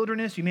in the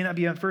wilderness, you may not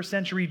be in first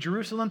century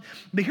Jerusalem,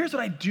 but here's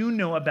what I do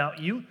know about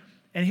you,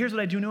 and here's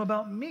what I do know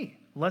about me.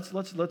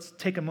 Let's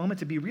take a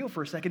moment to be real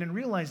for a second and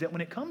realize that when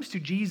it comes to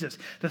Jesus,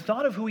 the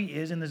thought of who he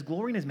is and his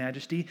glory and his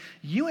majesty,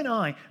 you and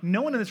I,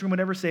 no one in this room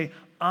would ever say,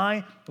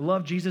 I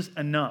love Jesus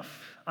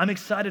enough. I'm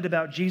excited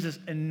about Jesus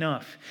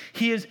enough.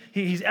 He's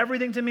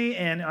everything to me,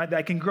 and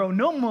I can grow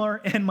no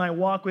more in my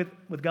walk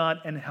with God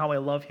and how I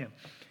love him.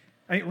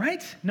 I mean,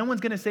 right? No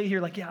one's going to say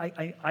here like, yeah,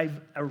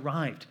 I've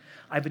arrived.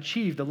 I've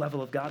achieved the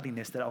level of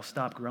godliness that I'll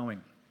stop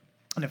growing.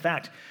 And in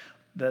fact,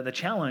 the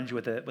challenge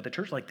with a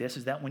church like this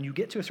is that when you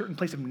get to a certain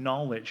place of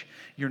knowledge,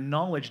 your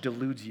knowledge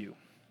deludes you.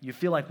 You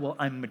feel like, well,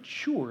 I'm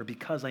mature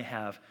because I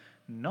have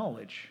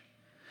knowledge.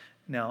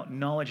 Now,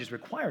 knowledge is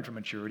required for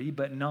maturity,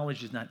 but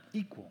knowledge does not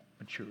equal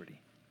maturity.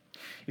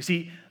 You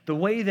see, the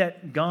way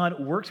that God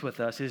works with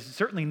us is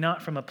certainly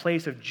not from a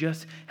place of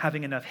just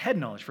having enough head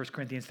knowledge. 1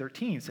 Corinthians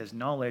 13 says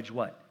knowledge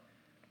what?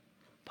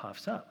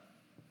 Puffs up.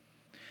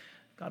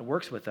 God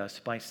works with us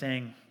by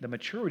saying the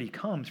maturity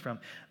comes from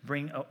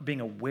being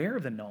aware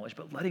of the knowledge,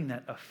 but letting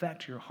that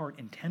affect your heart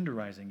and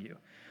tenderizing you,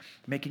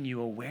 making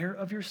you aware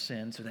of your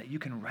sin so that you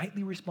can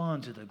rightly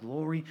respond to the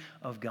glory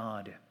of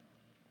God.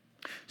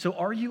 So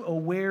are you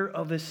aware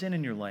of the sin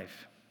in your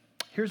life?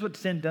 Here's what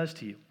sin does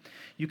to you.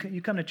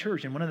 You come to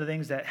church, and one of the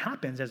things that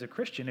happens as a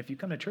Christian, if you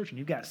come to church and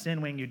you've got sin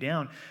weighing you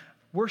down,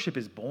 worship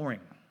is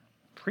boring.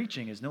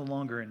 Preaching is no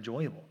longer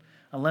enjoyable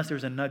unless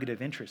there's a nugget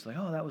of interest, like,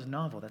 oh, that was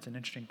novel, that's an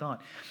interesting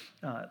thought.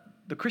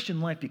 The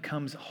Christian life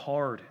becomes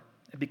hard.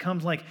 It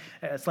becomes like,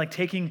 it's like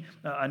taking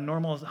a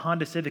normal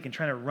Honda Civic and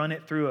trying to run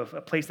it through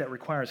a place that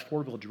requires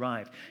four-wheel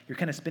drive. You're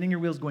kind of spinning your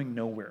wheels going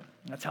nowhere.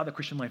 That's how the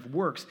Christian life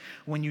works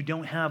when you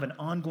don't have an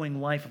ongoing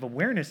life of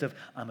awareness of,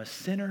 I'm a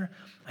sinner,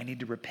 I need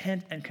to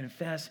repent and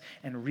confess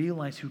and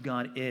realize who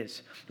God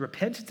is.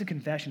 Repentance and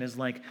confession is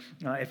like,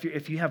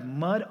 if you have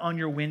mud on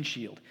your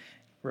windshield,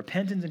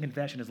 repentance and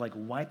confession is like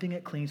wiping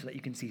it clean so that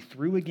you can see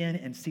through again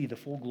and see the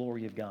full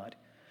glory of God.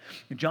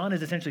 John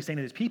is essentially saying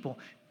to his people,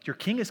 your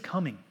king is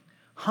coming.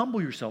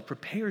 Humble yourself,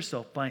 prepare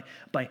yourself by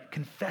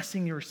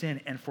confessing your sin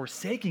and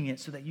forsaking it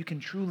so that you can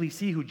truly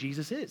see who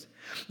Jesus is.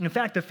 In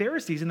fact, the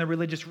Pharisees and the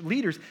religious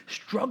leaders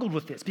struggled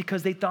with this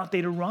because they thought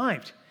they'd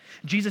arrived.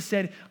 Jesus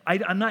said,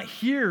 I'm not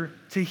here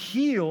to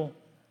heal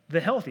the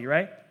healthy,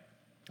 right?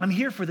 I'm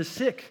here for the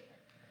sick.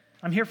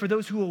 I'm here for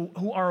those who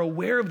are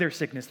aware of their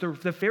sickness.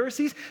 The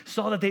Pharisees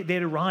saw that they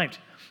had arrived.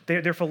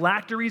 Their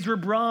phylacteries were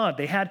broad.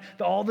 They had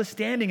all the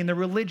standing and the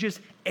religious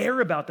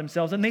air about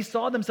themselves, and they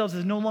saw themselves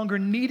as no longer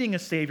needing a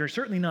Savior,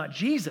 certainly not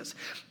Jesus.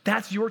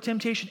 That's your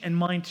temptation and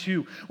mine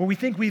too, where we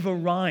think we've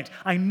arrived.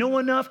 I know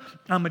enough.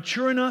 I'm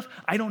mature enough.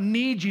 I don't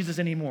need Jesus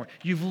anymore.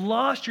 You've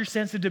lost your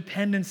sense of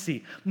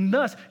dependency. And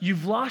thus,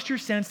 you've lost your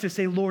sense to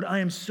say, Lord, I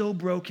am so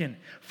broken.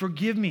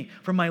 Forgive me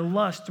for my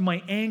lust,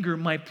 my anger,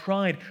 my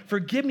pride.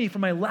 Forgive me for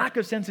my lack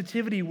of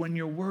sensitivity when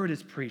your word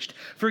is preached.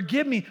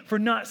 Forgive me for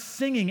not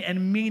singing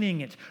and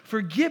meaning it.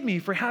 Forgive me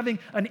for having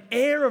an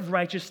air of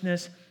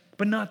righteousness,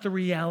 but not the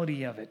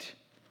reality of it.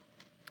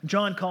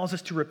 John calls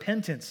us to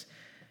repentance.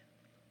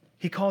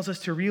 He calls us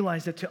to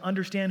realize that to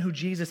understand who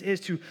Jesus is,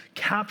 to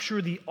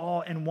capture the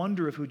awe and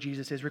wonder of who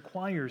Jesus is,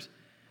 requires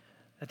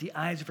that the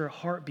eyes of our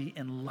heart be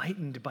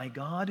enlightened by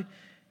God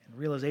and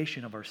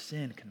realization of our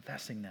sin,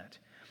 confessing that.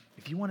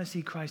 If you want to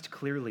see Christ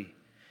clearly,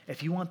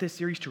 if you want this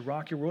series to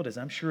rock your world, as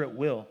I'm sure it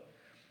will,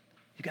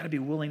 you got to be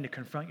willing to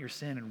confront your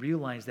sin and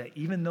realize that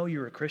even though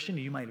you're a Christian,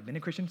 you might have been a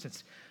Christian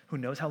since who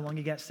knows how long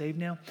you got saved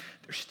now,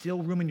 there's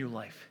still room in your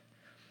life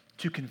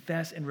to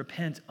confess and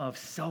repent of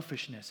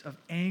selfishness, of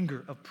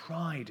anger, of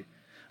pride,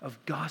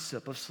 of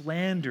gossip, of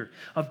slander,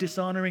 of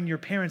dishonoring your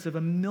parents, of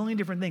a million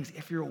different things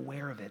if you're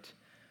aware of it.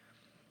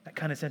 That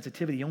kind of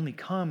sensitivity only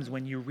comes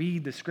when you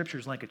read the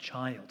scriptures like a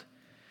child.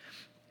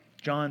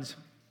 John's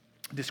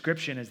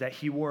description is that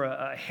he wore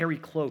a hairy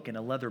cloak and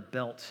a leather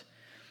belt.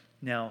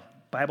 Now,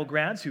 Bible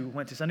grads who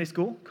went to Sunday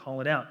school,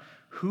 call it out.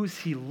 Who's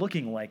he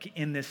looking like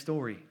in this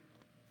story?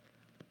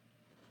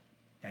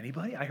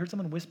 Anybody? I heard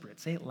someone whisper it.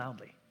 Say it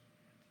loudly.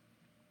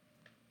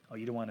 Oh,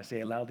 you don't want to say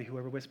it loudly,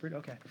 whoever whispered?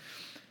 Okay.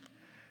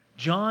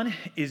 John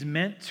is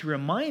meant to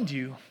remind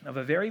you of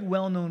a very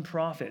well-known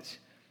prophet.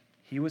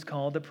 He was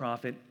called the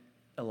prophet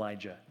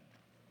Elijah.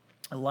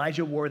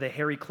 Elijah wore the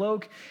hairy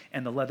cloak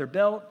and the leather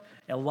belt.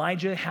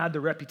 Elijah had the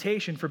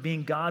reputation for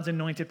being God's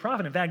anointed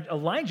prophet. In fact,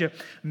 Elijah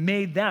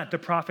made that the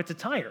prophet's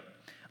attire.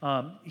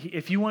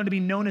 If you wanted to be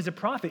known as a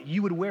prophet,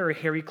 you would wear a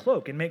hairy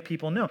cloak and make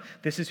people know,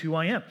 this is who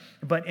I am.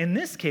 But in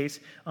this case,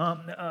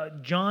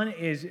 John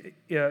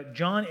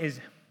is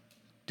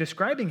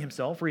describing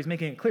himself, where he's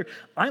making it clear,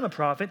 I'm a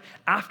prophet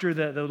after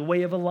the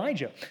way of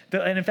Elijah.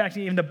 And in fact,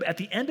 even at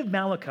the end of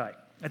Malachi,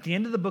 at the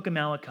end of the book of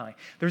Malachi,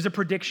 there's a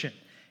prediction.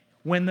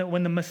 When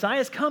the Messiah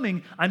is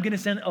coming, I'm going to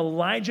send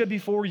Elijah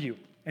before you.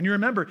 And you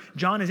remember,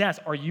 John is asked,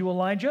 are you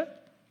Elijah?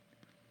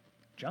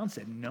 John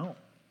said, no.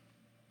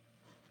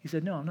 He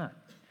said, no, I'm not.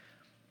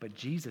 But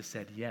Jesus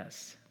said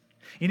yes.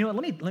 You know what,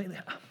 let me,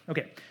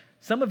 okay,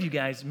 some of you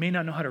guys may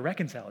not know how to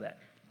reconcile that.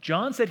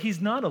 John said he's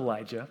not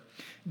Elijah.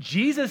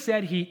 Jesus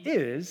said he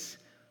is.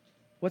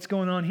 What's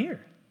going on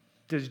here?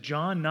 Does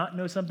John not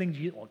know something?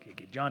 Okay,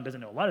 John doesn't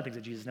know a lot of things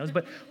that Jesus knows,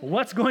 but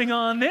what's going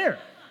on there?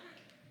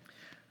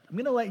 I'm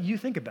going to let you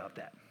think about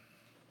that.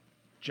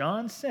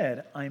 John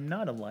said, I'm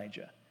not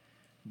Elijah.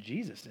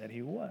 Jesus said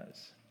he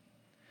was.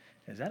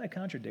 Is that a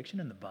contradiction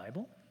in the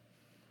Bible?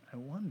 I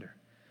wonder.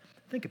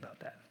 Think about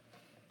that.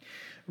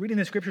 Reading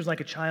the scriptures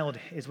like a child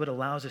is what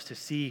allows us to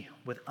see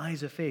with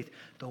eyes of faith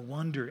the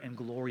wonder and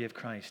glory of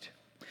Christ.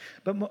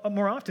 But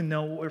more often,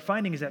 though, what we're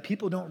finding is that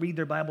people don't read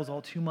their Bibles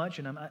all too much,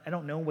 and I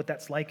don't know what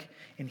that's like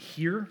in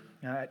here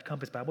at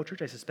Compass Bible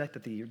Church. I suspect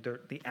that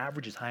the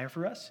average is higher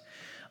for us.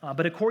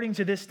 But according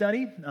to this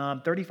study,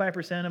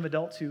 35% of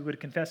adults who would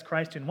confess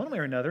Christ in one way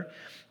or another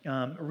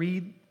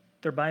read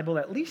their Bible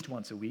at least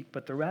once a week,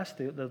 but the rest,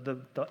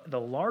 the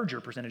larger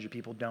percentage of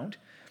people don't.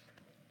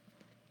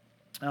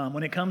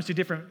 When it comes to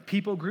different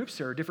people groups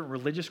or different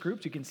religious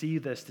groups, you can see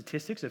the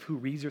statistics of who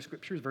reads their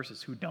scriptures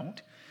versus who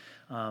don't.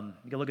 You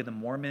can look at the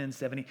Mormons,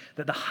 70.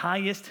 The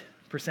highest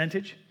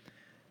percentage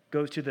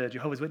goes to the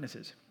Jehovah's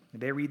Witnesses.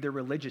 They read their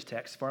religious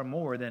texts far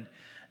more than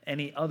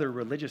any other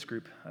religious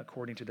group,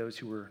 according to those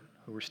who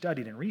were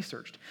studied and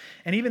researched.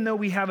 And even though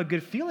we have a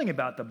good feeling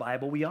about the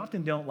Bible, we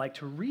often don't like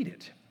to read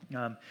it.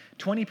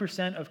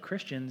 20% of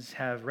Christians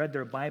have read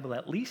their Bible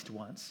at least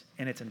once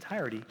in its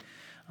entirety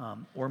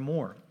or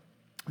more.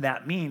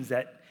 That means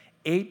that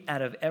 8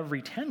 out of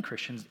every 10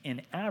 Christians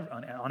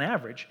on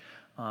average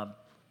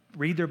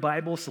read their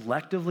Bible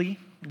selectively,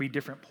 read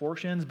different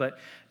portions, but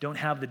don't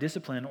have the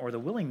discipline or the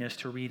willingness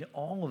to read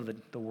all of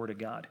the Word of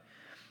God.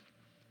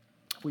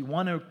 If we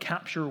want to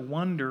capture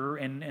wonder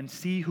and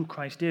see who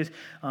Christ is,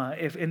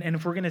 if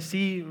we're going to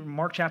see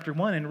Mark chapter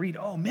 1 and read,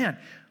 oh man,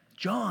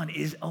 John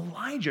is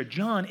Elijah.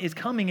 John is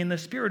coming in the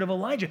spirit of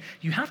Elijah.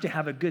 You have to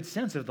have a good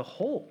sense of the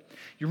whole.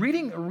 You're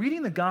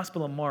reading the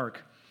Gospel of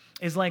Mark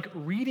is like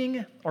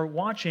reading or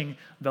watching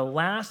the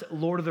last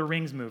Lord of the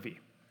Rings movie,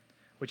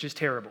 which is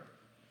terrible.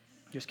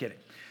 Just kidding.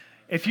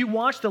 If you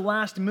watch the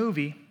last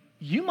movie,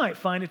 you might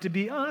find it to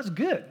be, oh, that's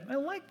good. I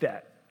like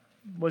that.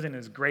 It wasn't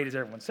as great as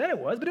everyone said it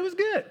was, but it was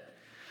good.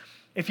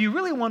 If you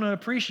really want to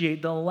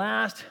appreciate the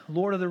last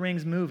Lord of the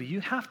Rings movie, you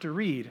have to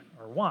read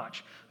or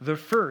watch the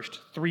first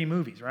 3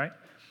 movies, right?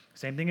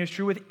 Same thing is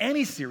true with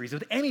any series,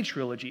 with any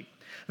trilogy.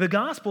 The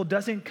gospel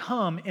doesn't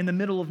come in the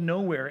middle of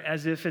nowhere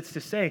as if it's to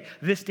say,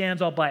 this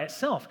stands all by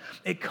itself.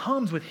 It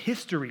comes with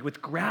history,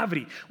 with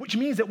gravity, which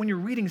means that when you're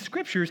reading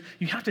scriptures,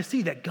 you have to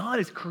see that God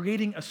is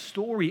creating a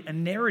story, a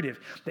narrative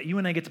that you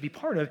and I get to be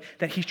part of,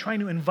 that he's trying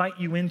to invite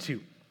you into.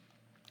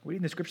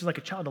 Reading the scriptures like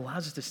a child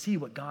allows us to see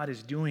what God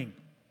is doing.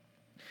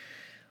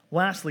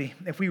 Lastly,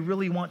 if we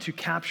really want to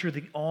capture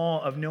the awe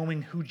of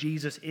knowing who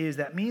Jesus is,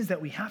 that means that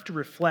we have to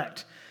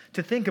reflect,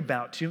 to think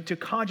about, to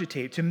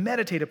cogitate, to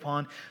meditate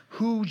upon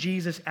who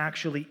Jesus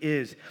actually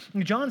is.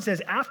 John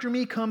says, after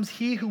me comes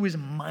he who is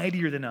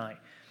mightier than I.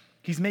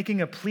 He's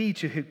making a plea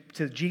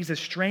to Jesus'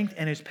 strength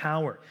and his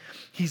power.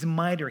 He's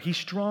mightier, he's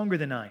stronger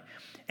than I.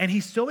 And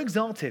he's so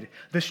exalted,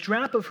 the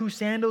strap of whose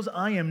sandals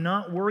I am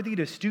not worthy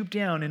to stoop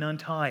down and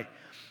untie.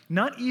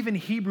 Not even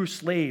Hebrew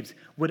slaves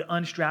would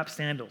unstrap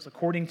sandals,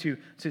 according to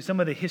some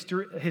of the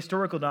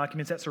historical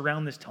documents that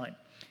surround this time.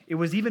 It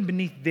was even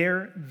beneath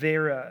their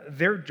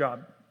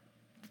job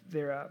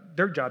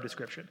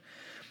description.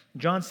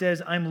 John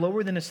says, I'm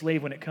lower than a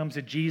slave when it comes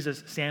to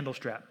Jesus' sandal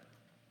strap.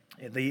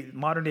 The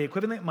modern day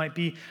equivalent might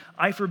be,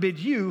 I forbid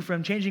you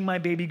from changing my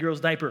baby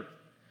girl's diaper.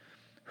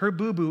 Her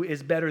boo-boo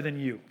is better than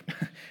you.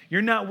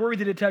 You're not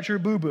worthy to touch her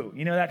boo-boo.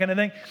 You know, that kind of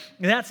thing.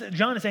 And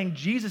John is saying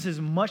Jesus is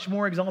much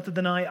more exalted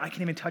than I can't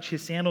even touch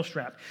his sandal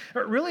strap.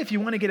 But really, if you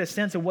want to get a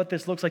sense of what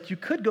this looks like, you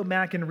could go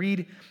back and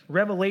read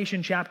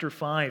Revelation chapter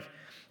 5.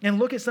 And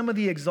look at some of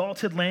the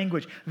exalted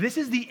language. This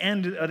is the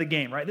end of the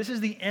game, right? This is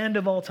the end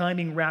of all time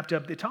being wrapped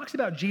up. It talks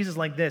about Jesus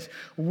like this: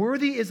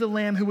 worthy is the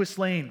Lamb who was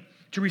slain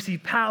to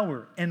receive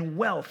power and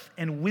wealth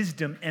and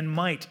wisdom and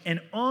might and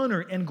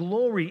honor and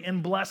glory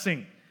and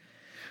blessing.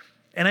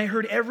 And I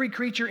heard every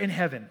creature in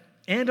heaven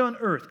and on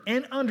earth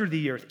and under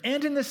the earth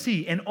and in the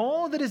sea and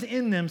all that is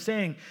in them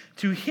saying,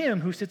 to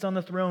him who sits on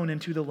the throne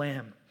and to the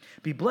Lamb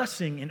be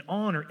blessing and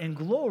honor and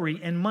glory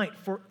and might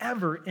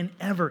forever and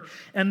ever.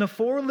 And the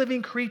four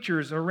living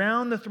creatures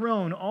around the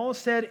throne all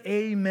said,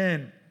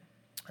 Amen.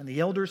 And the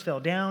elders fell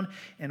down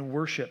and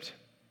worshiped.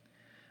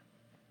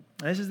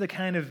 This is the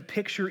kind of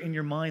picture in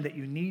your mind that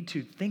you need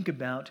to think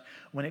about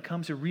when it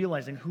comes to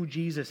realizing who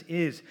Jesus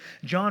is.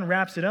 John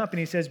wraps it up and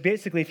he says,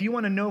 basically, if you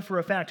want to know for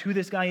a fact who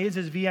this guy is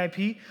as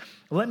VIP,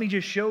 let me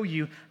just show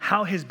you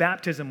how his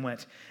baptism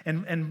went.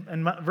 And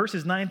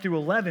verses 9 through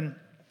 11,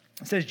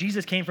 it says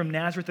Jesus came from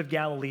Nazareth of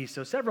Galilee,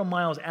 so several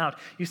miles out.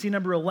 You see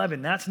number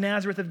 11, that's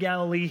Nazareth of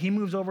Galilee. He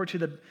moves over to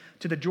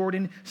the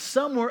Jordan,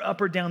 somewhere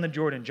up or down the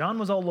Jordan. John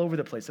was all over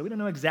the place, so we don't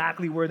know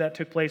exactly where that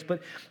took place,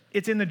 but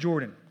it's in the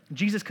Jordan.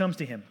 Jesus comes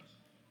to him.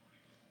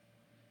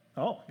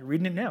 Oh, you're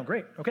reading it now.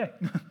 Great. Okay.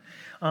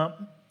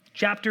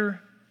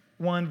 Chapter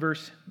 1,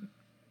 verse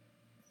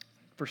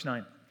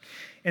 9.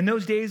 In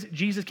those days,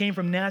 Jesus came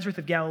from Nazareth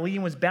of Galilee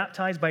and was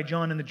baptized by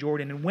John in the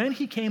Jordan. And when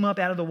he came up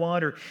out of the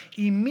water,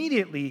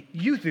 immediately,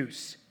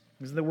 euthus,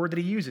 this is the word that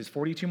he uses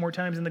 42 more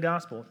times in the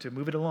gospel to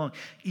move it along.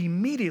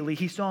 Immediately,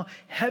 he saw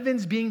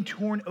heavens being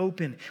torn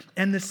open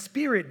and the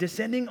Spirit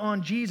descending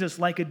on Jesus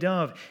like a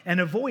dove.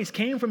 And a voice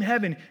came from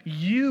heaven,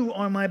 "You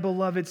are my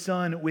beloved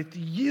Son. With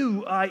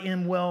you I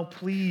am well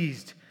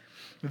pleased."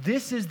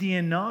 This is the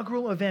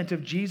inaugural event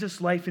of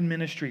Jesus' life and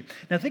ministry.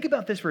 Now think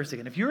about this for a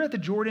second. If you're at the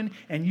Jordan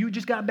and you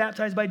just got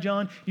baptized by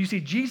John, you see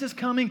Jesus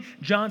coming.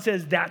 John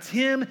says, that's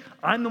him.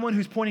 I'm the one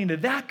who's pointing to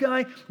that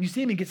guy. You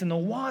see him, he gets in the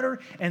water,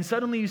 and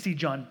suddenly you see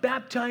John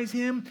baptize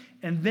him.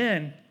 And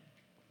then,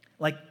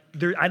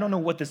 I don't know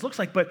what this looks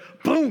like,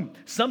 but boom,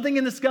 something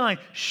in the sky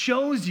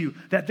shows you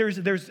that there's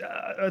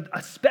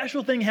a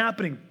special thing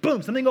happening.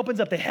 Boom, something opens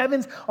up. The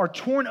heavens are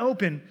torn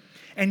open.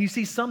 And you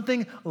see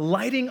something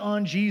lighting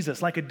on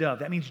Jesus like a dove.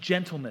 That means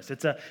gentleness.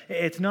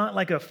 It's not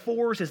like a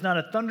force. It's not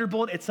a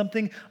thunderbolt. It's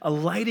something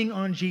lighting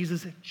on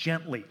Jesus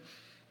gently.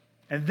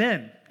 And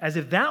then, as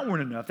if that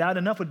weren't enough, that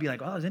enough would be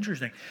like, oh, that's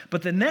interesting.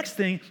 But the next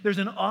thing, there's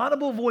an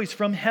audible voice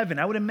from heaven.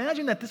 I would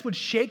imagine that this would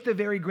shake the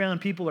very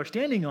ground people are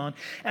standing on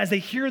as they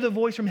hear the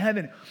voice from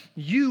heaven.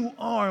 You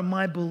are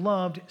my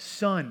beloved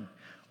Son.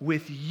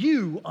 With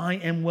you I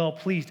am well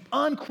pleased.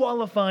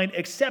 Unqualified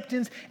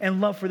acceptance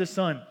and love for the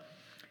Son.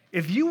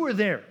 If you were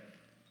there,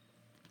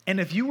 and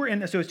if you were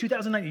so it's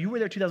 2019, you were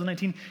there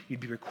 2019, you'd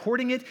be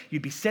recording it,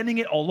 you'd be sending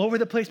it all over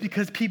the place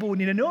because people would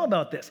need to know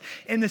about this.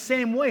 In the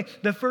same way,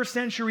 the first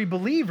century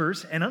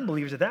believers and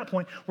unbelievers at that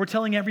point were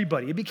telling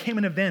everybody. It became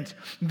an event.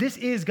 This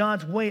is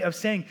God's way of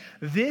saying,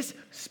 this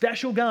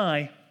special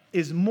guy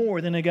is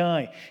more than a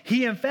guy.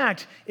 He, in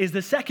fact, is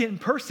the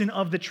second person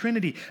of the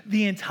Trinity.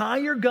 The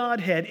entire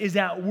Godhead is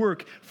at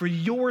work for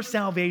your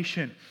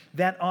salvation.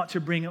 That ought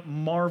to bring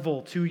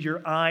marvel to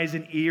your eyes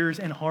and ears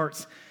and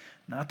hearts.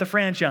 Not the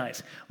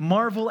franchise.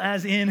 Marvel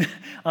as in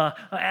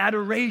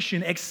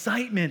adoration,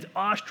 excitement,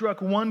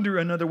 awestruck wonder,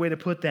 another way to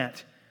put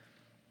that.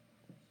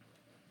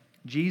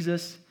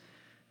 Jesus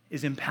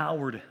is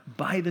empowered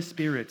by the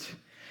Spirit,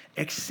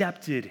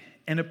 accepted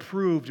and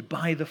approved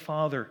by the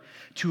Father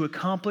to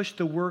accomplish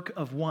the work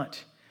of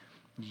what?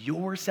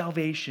 Your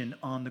salvation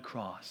on the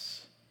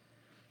cross.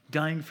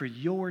 Dying for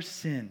your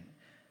sin.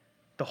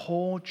 The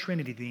whole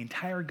Trinity, the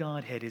entire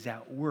Godhead is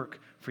at work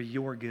for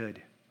your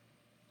good.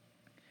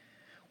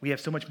 We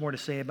have so much more to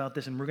say about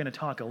this, and we're going to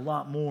talk a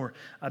lot more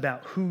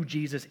about who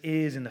Jesus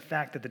is and the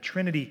fact that the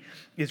Trinity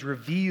is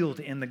revealed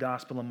in the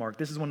Gospel of Mark.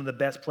 This is one of the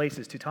best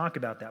places to talk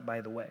about that,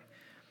 by the way.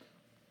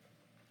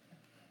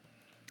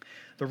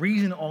 The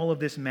reason all of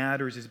this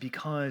matters is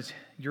because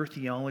your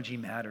theology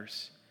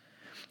matters.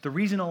 The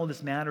reason all of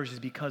this matters is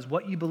because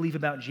what you believe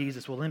about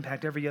Jesus will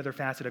impact every other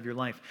facet of your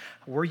life.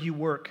 Where you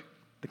work,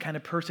 the kind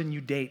of person you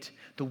date,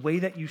 the way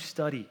that you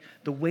study,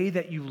 the way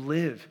that you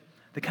live,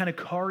 the kind of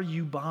car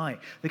you buy,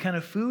 the kind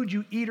of food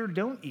you eat or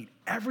don't eat.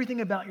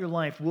 Everything about your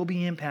life will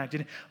be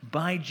impacted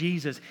by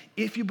Jesus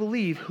if you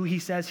believe who he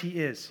says he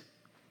is.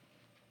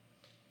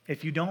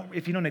 If you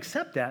don't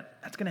accept that,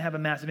 that's going to have a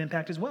massive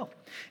impact as well.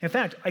 In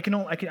fact, I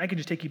can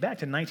just take you back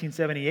to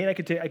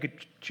 1978. I could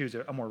choose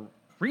a more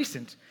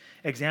recent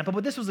example,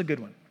 but this was a good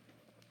one.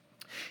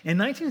 In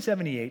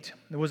 1978,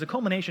 there was a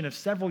culmination of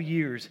several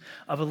years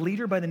of a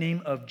leader by the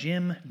name of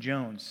Jim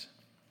Jones.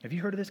 Have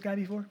you heard of this guy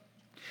before?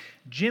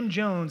 Jim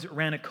Jones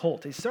ran a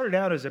cult. He started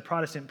out as a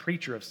Protestant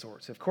preacher of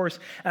sorts. Of course,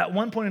 at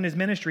one point in his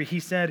ministry, he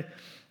said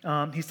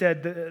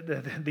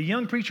the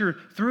young preacher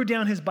threw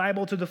down his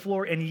Bible to the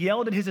floor and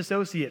yelled at his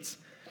associates,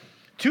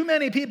 "Too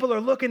many people are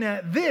looking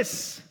at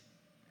this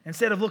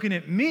instead of looking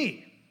at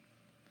me."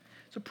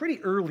 So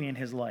pretty early in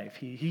his life,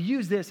 he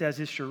used this as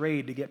his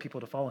charade to get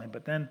people to follow him.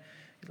 But then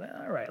he's like,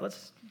 all right,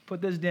 let's put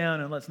this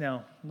down and let's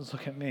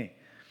look at me.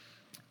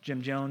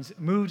 Jim Jones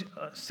moved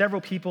several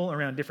people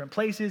around different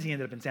places. He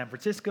ended up in San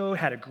Francisco,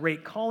 had a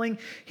great calling.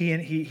 He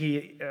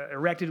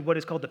erected what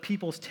is called the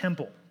People's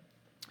Temple.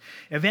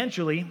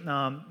 Eventually,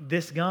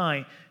 this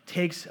guy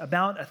takes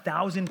about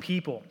 1,000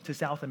 people to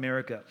South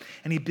America,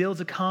 and he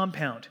builds a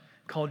compound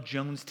called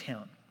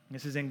Jonestown.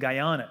 This is in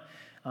Guyana.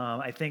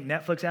 I think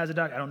Netflix has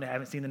I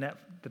haven't seen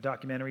the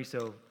documentary,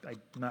 so I'm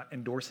not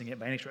endorsing it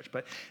by any stretch,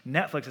 but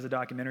Netflix has a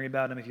documentary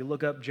about him. If you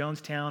look up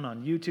Jonestown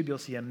on YouTube, you'll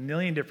see a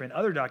million different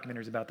other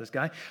documentaries about this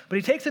guy. But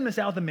he takes them to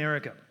South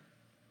America.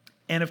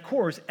 And of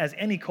course, as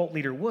any cult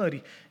leader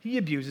would, he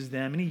abuses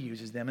them and he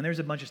uses them. And there's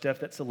a bunch of stuff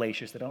that's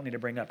salacious that I don't need to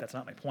bring up. That's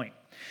not my point.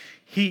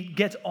 He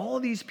gets all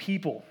of these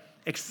people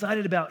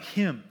excited about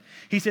him.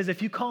 He says,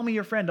 if you call me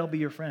your friend, I'll be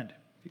your friend.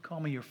 If you call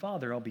me your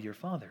father, I'll be your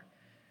father.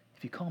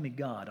 If you call me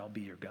God, I'll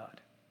be your God.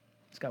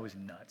 This guy was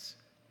nuts.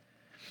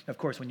 Of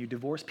course, when you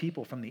divorce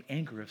people from the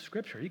anchor of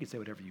Scripture, you can say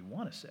whatever you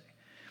want to say.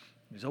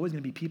 There's always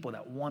going to be people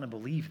that want to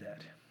believe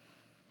that.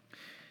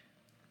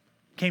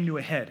 Came to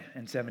a head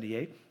in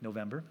 78,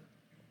 November,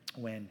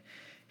 when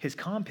his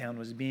compound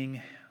was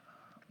being,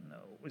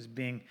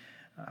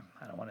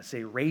 I don't want to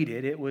say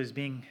raided, it was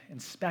being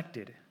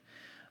inspected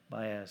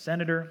by a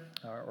senator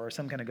or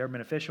some kind of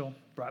government official.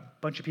 Brought a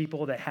bunch of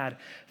people that had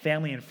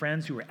family and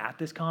friends who were at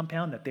this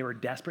compound that they were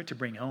desperate to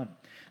bring home.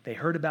 They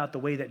heard about the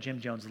way that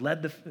Jim Jones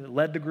led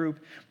the group.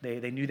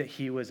 They knew that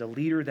he was a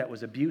leader that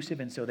was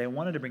abusive, and so they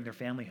wanted to bring their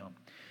family home.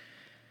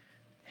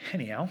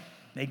 Anyhow,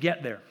 they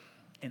get there,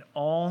 and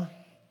all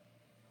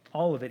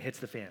of it hits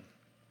the fan.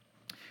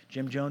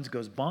 Jim Jones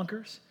goes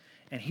bonkers,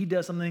 and he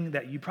does something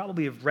that you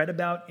probably have read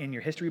about in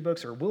your history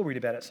books or will read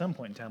about at some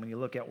point in time when you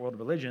look at world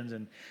religions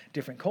and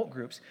different cult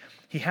groups.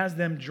 He has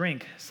them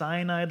drink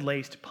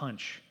cyanide-laced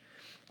punch,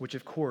 which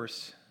of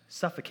course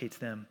suffocates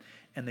them,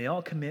 and they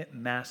all commit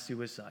mass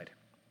suicide.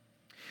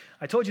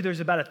 I told you there's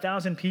about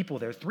 1,000 people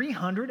there.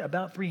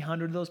 About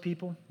 300 of those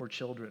people were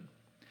children.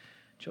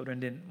 Children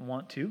didn't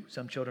want to.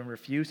 Some children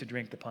refused to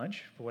drink the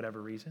punch for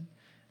whatever reason,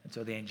 and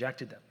so they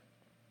injected them.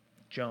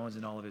 Jones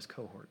and all of his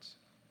cohorts.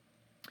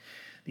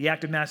 The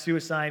act of mass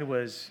suicide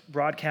was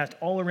broadcast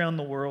all around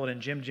the world, and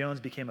Jim Jones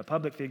became a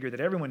public figure that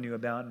everyone knew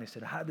about, and they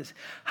said,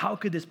 how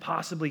could this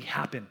possibly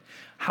happen?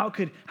 How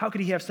could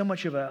he have so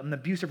much of an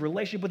abusive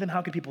relationship with him?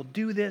 How could people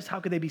do this?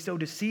 How could they be so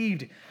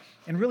deceived?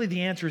 And really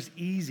the answer is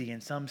easy in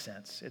some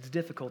sense. It's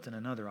difficult in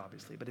another,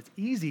 obviously, but it's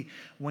easy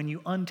when you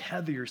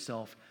untether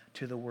yourself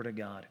to the Word of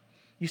God.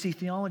 You see,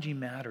 theology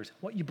matters.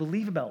 What you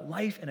believe about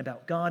life and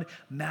about God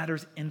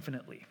matters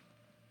infinitely.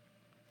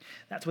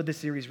 That's what this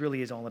series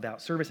really is all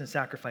about. Service and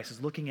sacrifice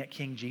is looking at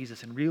King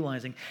Jesus and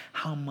realizing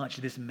how much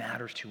this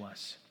matters to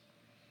us.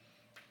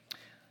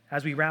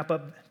 As we wrap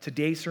up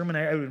today's sermon,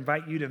 I would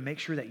invite you to make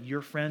sure that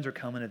your friends are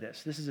coming to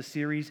this. This is a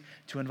series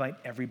to invite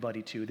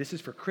everybody to. This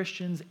is for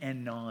Christians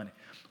and non.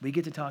 We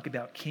get to talk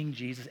about King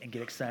Jesus and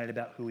get excited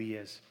about who he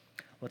is.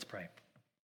 Let's pray.